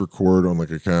press record on like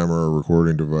a camera or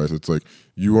recording device, it's like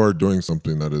you are doing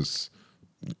something that is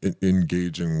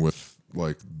engaging with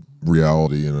like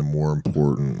reality in a more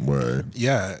important way.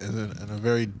 Yeah, in a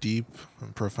very deep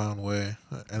and profound way,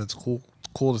 and it's cool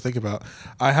to think about.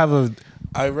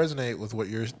 I resonate with what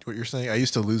you're saying. I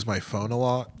used to lose my phone a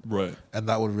lot, Right. and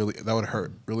that would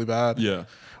hurt really bad. Yeah.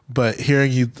 But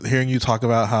hearing you talk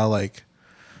about how like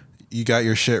you got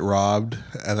your shit robbed,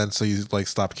 and then so you like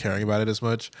stopped caring about it as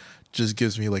much, just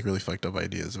gives me like really fucked up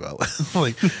ideas about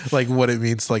like what it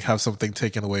means to like have something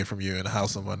taken away from you and how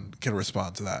someone can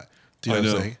respond to that. Do you know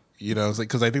what I'm saying? You know, it's like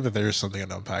because I think that there's something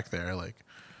to unpack there. Like,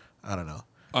 I don't know.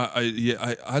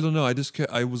 I don't know. I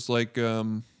was like, I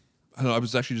don't know. I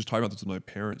was actually just talking about this with my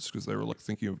parents because they were like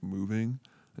thinking of moving.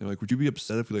 And they're like, would you be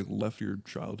upset if you like left your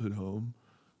childhood home?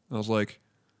 And I was like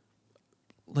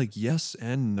yes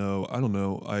and no. I don't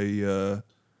know. I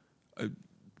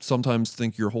sometimes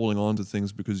think you're holding on to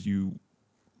things because you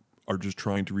are just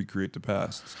trying to recreate the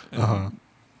past. And,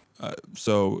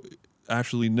 so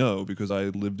actually no, because I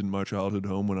lived in my childhood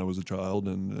home when I was a child,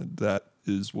 and that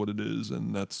is what it is,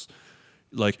 and that's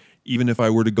like even if I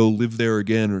were to go live there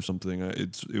again or something,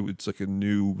 it's like a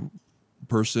new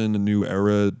person, a new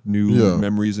era, new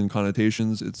memories and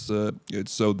connotations. It's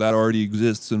so that already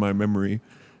exists in my memory,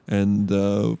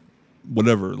 and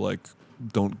whatever. Like,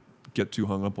 don't get too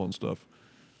hung up on stuff.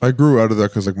 I grew out of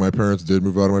that because like my parents did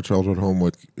move out of my childhood home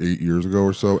like 8 years ago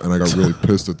or so, and I got really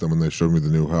pissed at them when they showed me the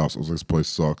new house. I was like, this place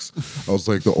sucks. I was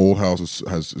like, the old house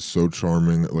is so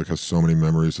charming, like has so many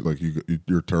memories. Like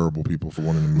you're terrible people for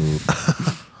wanting to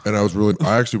move. And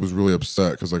I actually was really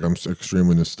upset because like I'm an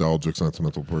extremely nostalgic,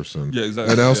 sentimental person. Yeah,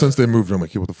 exactly. And now since they moved, I'm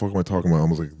like, yeah, what the fuck am I talking about? I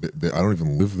was like, I don't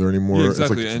even live there anymore. Yeah,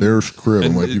 exactly. It's like their crib.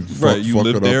 I'm like, you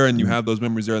live there and you have those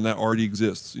memories there, and that already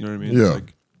exists. You know what I mean? Yeah. It's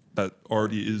like, that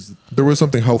already is. There was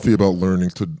something healthy about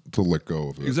learning to let go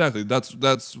of it. Exactly. That's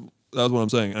what I'm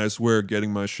saying. And I swear,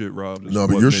 getting my shit robbed. Is No,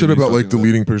 but what your made shit me about like fucking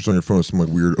deleting pictures on your phone is some like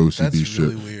weird OCD That's shit.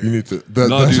 really weird. You need to.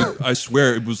 No, dude, I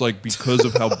swear it was like because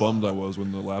of how bummed I was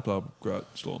when the laptop got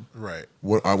stolen. Right.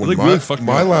 When like, my, really fucked me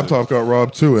my up, laptop got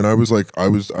robbed too, and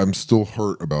I'm still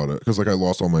hurt about it because like I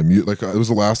lost all my music. Like it was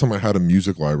the last time I had a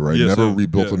music library. I Yeah, never same.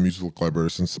 rebuilt Yeah. a music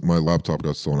library since my laptop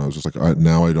got stolen. I was just like,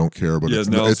 now I don't care. But Yeah, it's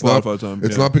now it's not. Spotify time.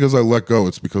 It's Yeah. not because I let go.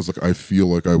 It's because like I feel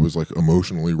like I was like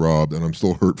emotionally robbed, and I'm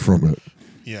still hurt from it.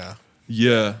 Yeah.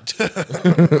 Yeah, I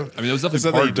mean, it was It's definitely not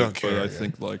that part you of don't it, care, but I yeah.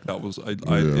 think like that was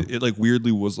Yeah. it like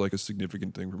weirdly was like a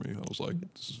significant thing for me. I was like,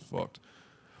 this is fucked,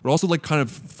 but also like kind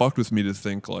of fucked with me to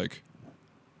think like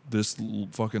this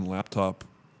fucking laptop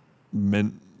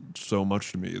meant so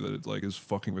much to me that it like is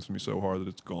fucking with me so hard that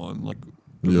it's gone. Like,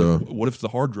 'cause, Yeah. like, what if the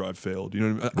hard drive failed? You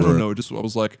know what I mean? I don't Right. know. I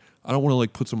was like, I don't want to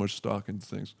like put so much stock into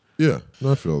things. Yeah,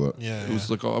 I feel that. Yeah. It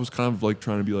was like I was kind of like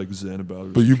trying to be like zen about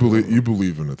it. But you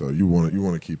believe in it though. You want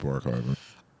to keep archiving.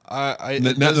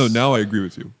 Now I agree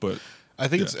with you, but I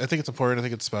think it's important. I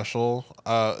think it's special.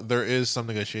 There is some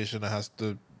negotiation that has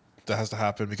to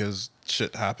happen because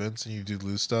shit happens and you do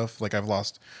lose stuff. Like I've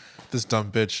lost this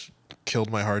dumb bitch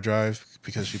killed my hard drive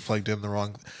because she plugged in the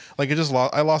wrong. Like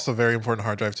I lost a very important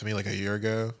hard drive to me like a year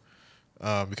ago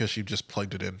because she just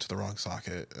plugged it into the wrong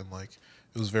socket and like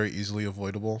it was very easily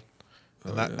avoidable.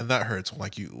 And and that hurts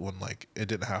when it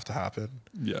didn't have to happen.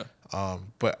 Yeah.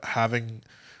 But having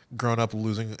grown up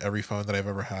losing every phone that I've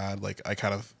ever had, like I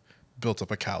kind of built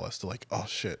up a callus to like, oh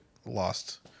shit,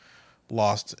 lost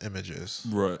images.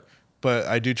 Right. But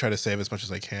I do try to save as much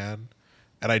as I can.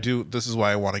 And this is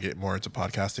why I want to get more into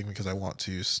podcasting because I want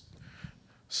to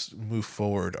move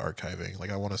forward archiving. Like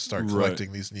I want to start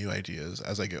collecting these new ideas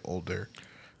as I get older.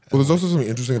 Well, there's also something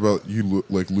interesting about you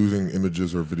like losing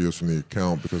images or videos from the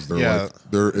account because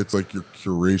it's like your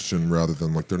curation rather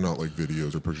than like they're not like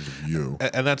videos or pictures of you.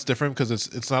 And that's different because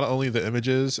it's not only the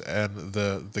images and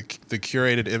the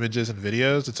curated images and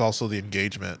videos, it's also the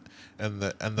engagement and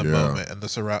the moment and the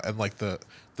surround and like the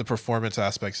performance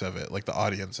aspects of it, like the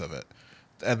audience of it.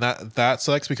 And that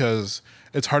sucks because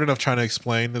it's hard enough trying to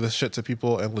explain this shit to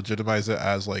people and legitimize it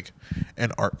as like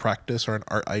an art practice or an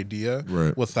art idea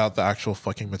without the actual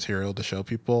fucking material to show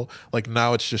people. Like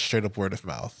now it's just straight up word of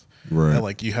mouth. Right. And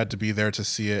like you had to be there to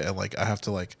see it and like I have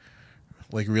to like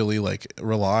really like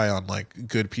rely on like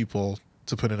good people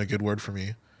to put in a good word for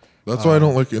me. That's why I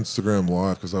don't like Instagram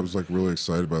Live because I was like really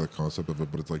excited by the concept of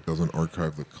it, but it's like doesn't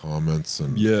archive the comments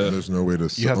and there's no way to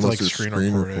you have to like screen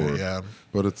record it, yeah.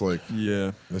 But it's like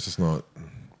it's just not.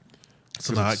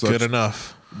 It's not good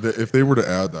enough. If they were to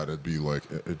add that, it'd be like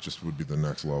it just would be the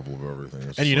next level of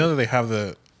everything. And you know that they have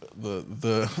the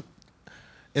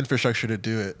infrastructure to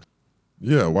do it.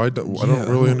 Yeah, I don't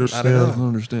really understand. I don't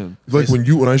understand. Like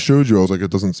when I showed you, I was like, it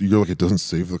doesn't. You're like, it doesn't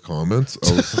save the comments.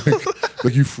 I was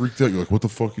like, you freaked out. You're like, what the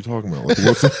fuck are you talking about? Like,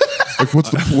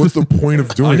 what's the point of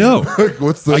doing? I know.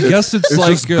 Like, I guess it's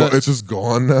like it's just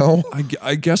gone now.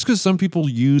 I guess because some people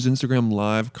use Instagram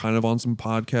Live kind of on some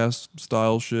podcast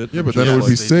style shit. Yeah, but then it would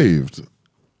be saved.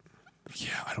 Yeah,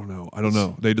 I don't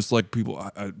know. They just like people.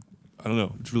 I don't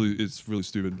know. It's really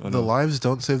stupid. I know. The lives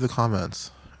don't save the comments.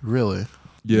 Really?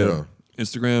 Yeah.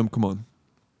 Instagram, come on.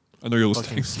 I know you're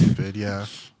listening. Fucking stupid, yeah.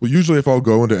 Well, usually if I'll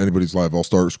go into anybody's live, I'll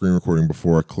start screen recording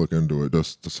before I click into it,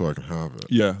 just so I can have it.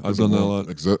 Yeah, I've done that a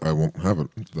lot. I won't have it.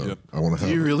 Then. I want to have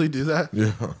it. Do you really do that?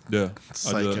 Yeah. Yeah.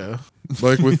 Psycho.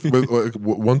 Like with like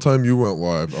one time you went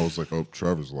live, I was like, "Oh,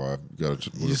 Trevor's live.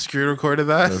 You screen recorded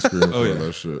that? Yeah, screen recorded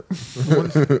that shit.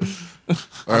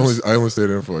 I only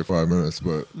stayed in for like 5 minutes,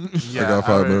 but I got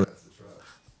 5 minutes.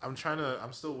 I'm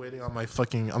still waiting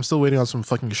on some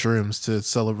fucking shrooms to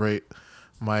celebrate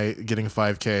my getting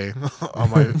 5K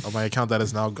on my account that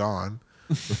is now gone.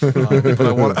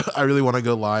 But I really want to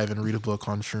go live and read a book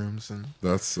on shrooms. And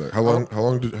that's sick. How long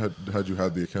had you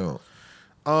had the account?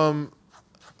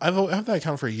 I've had that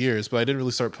account for years, but I didn't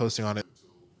really start posting on it.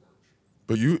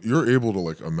 But you're able to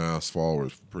like amass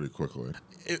followers pretty quickly.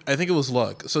 I think it was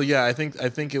luck. So yeah, I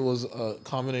think it was a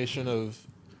combination of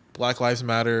Black Lives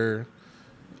Matter,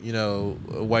 you know,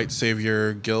 a white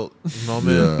savior guilt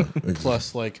moment,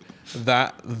 plus like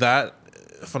that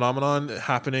phenomenon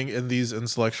happening in these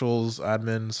intellectuals,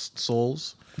 admins'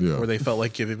 souls, where they felt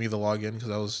like giving me the login because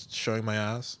I was showing my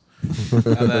ass,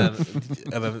 and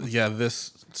then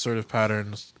this sort of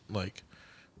pattern like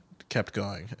kept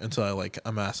going until I like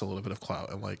amassed a little bit of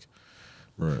clout and like,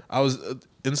 I was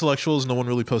intellectuals. No one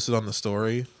really posted on the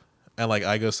story, and like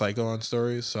I go psycho on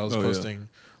stories, so I was posting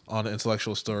on an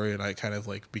intellectual story, and I kind of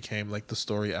like became like the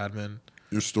story admin.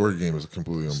 Your story game is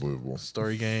completely unbelievable.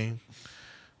 Story game.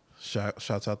 Shouts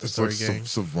out to It's Story like Gang.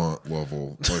 savant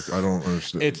level. Like I don't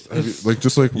understand. It's like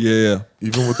just like yeah.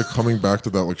 Even with the coming back to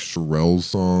that like Sherelle's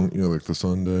song, you know, like the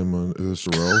Sunday Monday, is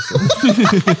it Sherelle's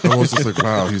song? I was just like,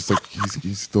 wow, he's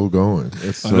still going.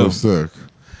 It's so sick.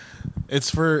 It's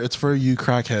for you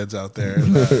crackheads out there.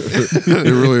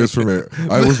 It really is for me.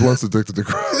 I was once addicted to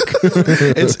crack.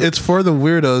 It's for the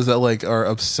weirdos that like are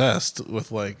obsessed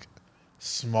with like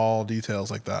small details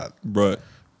like that. Right.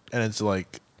 And it's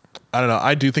like, I don't know.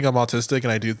 I do think I'm autistic,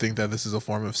 and I do think that this is a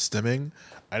form of stimming.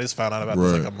 I just found out about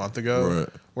this like a month ago,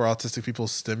 where autistic people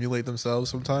stimulate themselves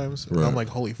sometimes. And I'm like,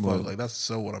 holy fuck, like that's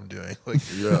so what I'm doing. Like,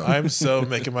 I'm so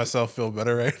making myself feel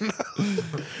better right now.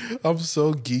 I'm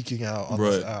so geeking out on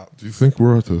this app. Do you think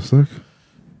we're autistic?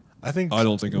 I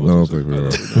don't think I'm autistic. I don't think we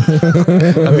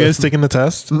are. Have you guys taken the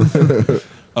test?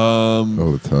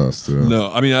 The test. Yeah.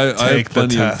 No, I mean I have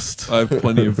plenty test. I have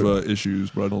plenty of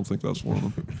issues, but I don't think that's one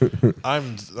of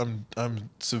them. I'm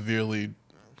severely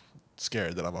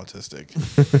scared that I'm autistic.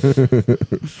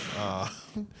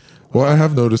 Well, I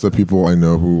have noticed that people I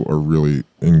know who are really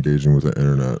engaging with the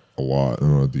internet a lot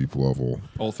and on a deep level.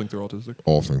 All think they're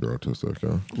autistic.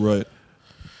 Yeah. Right.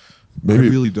 Maybe I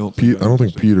really don't. I don't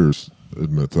think Peters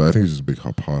admits that. I think he's just a big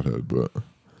pothead. But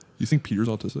you think Peter's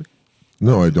autistic?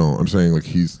 No, I don't. I'm saying like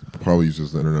he's probably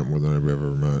uses the internet more than I've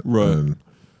ever met. Right. And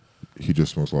he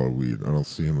just smokes a lot of weed. I don't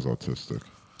see him as autistic.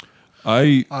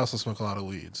 I also smoke a lot of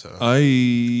weed. So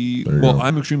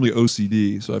I'm extremely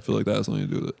OCD, so I feel like that has something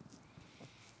to do with it.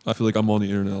 I feel like I'm on the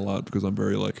internet a lot because I'm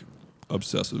very like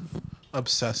obsessive.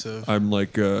 I'm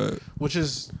like which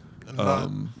is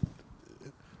not,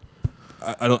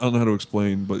 I don't know how to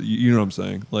explain, but you know what I'm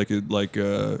saying. Like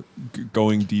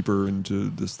going deeper into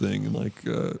this thing and like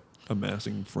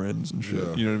amassing friends and shit.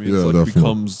 Yeah. You know what I mean? Yeah, It's like definitely. it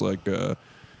becomes like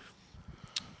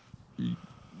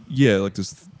like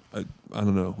this. I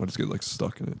don't know. I just get like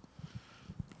stuck in it.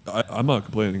 I'm not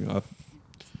complaining.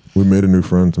 We made a new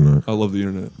friend tonight. I love the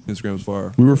internet. Instagram's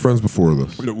fire. We were friends before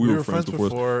this. We were friends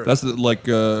before. That's like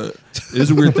it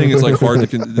is a weird thing. It's like hard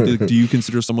to do you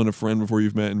consider someone a friend before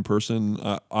you've met in person?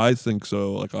 I think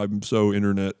so. Like I'm so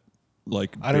internet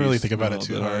like. I don't really think about it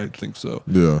too hard. I think so.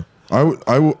 Yeah, I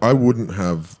wouldn't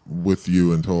have with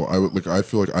you until I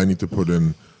feel like I need to put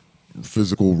in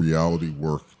physical reality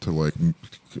work to like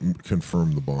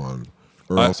confirm the bond,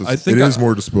 or else it is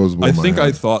more disposable. I think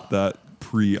I thought that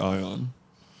pre-Ion,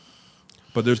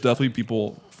 but there's definitely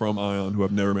people from Ion who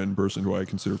I've never met in person who I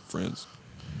consider friends.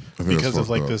 Because of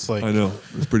like this, like I know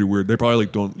it's pretty weird. They probably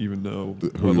like don't even know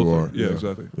who you are. Yeah,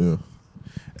 exactly. Yeah.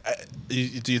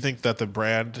 Do you think that the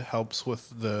brand helps with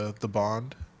the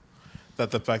bond?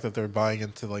 That the fact that they're buying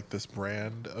into like this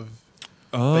brand of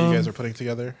that you guys are putting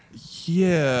together?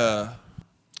 Yeah.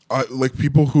 I like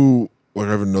people who like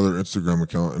I have another Instagram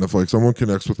account, and if like someone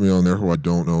connects with me on there who I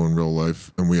don't know in real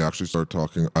life, and we actually start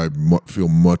talking, I feel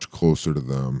much closer to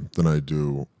them than I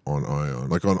do on Ion.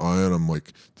 Like on Ion, I'm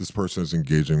like, this person is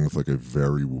engaging with like a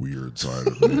very weird side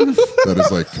of me that is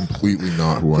like completely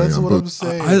not who I am. That's what I'm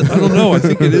saying. I don't know. I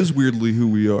think it is weirdly who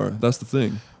we are. That's the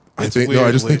thing. I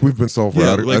just think we've been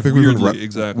self-radicalized. like I think weirdly,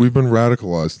 we've been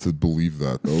radicalized to believe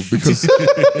that though, because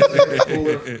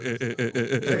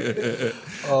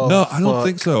no, I don't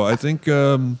think so. I think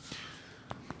do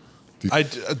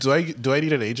I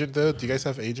need an agent though? Do you guys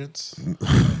have agents?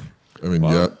 I mean,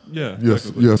 yeah, yes,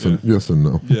 and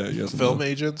no. Yeah, yes. Film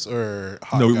agents or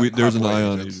there's an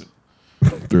Ion agent.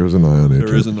 There's an Ion agent.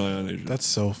 There is an Ion agent. That's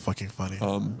so fucking funny.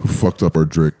 Who fucked up our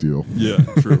Drake deal? Yeah,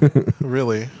 true.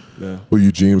 Really? Yeah. Well,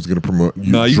 Eugene was going to promote.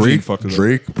 Eugene fucked it up.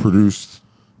 Drake produced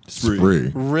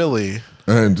Spree. Really?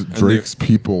 And Drake's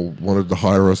people wanted to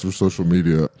hire us for social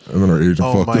media, and then our agent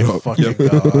fucked it up. Fucking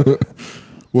god!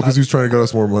 Well, because he was trying to get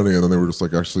us more money, and then they were just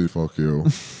like, "Actually, fuck you."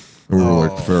 And we were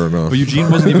like, "Fair enough." But Eugene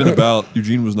wasn't even about.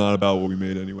 Eugene was not about what we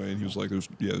made anyway, and he was like, "There's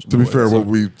to be fair, what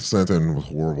we sent in was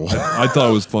horrible. I thought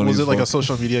it was funny. Was it like a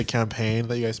social media campaign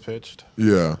that you guys pitched?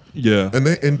 Yeah, and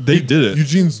they did it.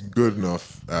 Eugene's good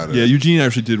enough at it. Yeah, Eugene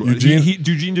actually did.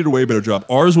 Eugene did a way better job.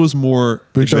 Ours was more.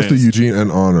 Big shouts to Eugene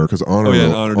and Honor, because Honor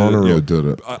really did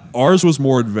it. Ours was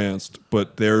more advanced,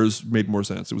 but theirs made more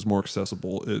sense. It was more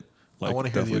accessible. I want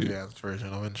to hear the advanced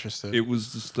version. I'm interested. It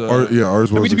was just ours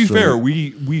was. I mean, to be fair,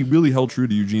 we really held true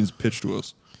to Eugene's pitch to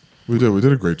us. We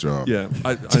did a great job. Yeah,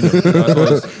 I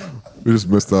know. We just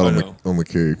missed out on the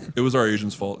cake. It was our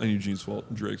agent's fault, and Eugene's fault,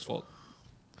 and Drake's fault,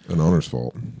 and Honor's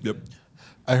fault. Yep.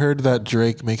 I heard that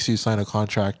Drake makes you sign a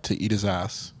contract to eat his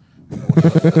ass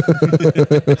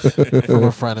from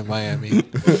a friend in Miami.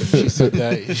 She said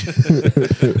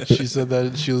that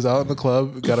she was out in the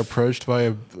club, got approached by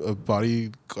a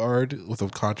bodyguard with a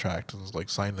contract, and was like,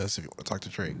 "Sign this if you want to talk to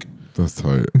Drake." That's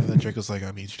tight. And then Drake was like,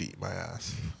 "I need you to eat my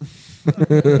ass."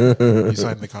 You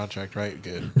signed the contract, right?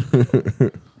 Good.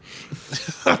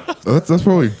 That's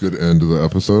probably a good end to the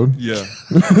episode. Yeah.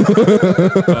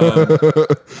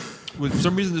 For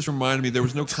some reason, this reminded me. There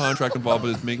was no contract involved,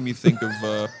 but it's making me think of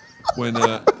when.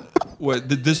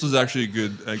 This was actually a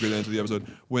good end to the episode.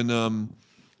 When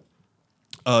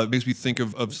it makes me think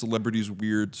of celebrities'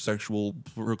 weird sexual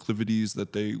proclivities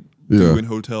that they do in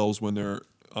hotels when they're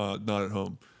not at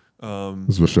home.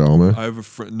 This was Chalamet. I have a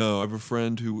friend. No, I have a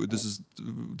friend who this is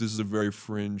a very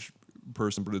fringe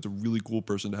person, but it's a really cool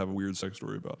person to have a weird sex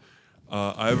story about.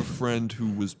 I have a friend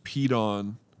who was peed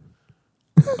on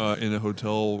in a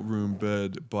hotel room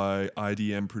bed by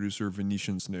IDM producer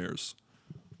Venetian Snares.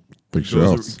 Big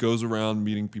shouts. Goes around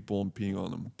meeting people and peeing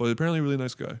on them, but apparently a really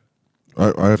nice guy.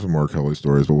 I have some R. Kelly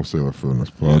stories, but we'll save that for the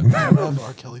next pod. I love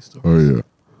R. Kelly stories. Oh yeah.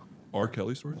 R.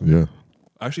 Kelly stories? Yeah.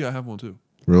 Actually, I have one too.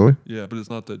 Really? Yeah, but it's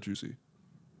not that juicy.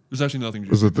 There's actually nothing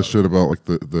juicy. Is it the shit about like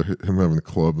the him having the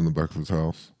club in the back of his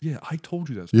house? Yeah, I told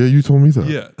you that. Yeah, you told me that.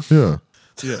 Yeah. Yeah.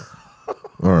 Yeah.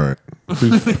 All right.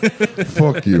 Dude,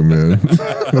 fuck you, man.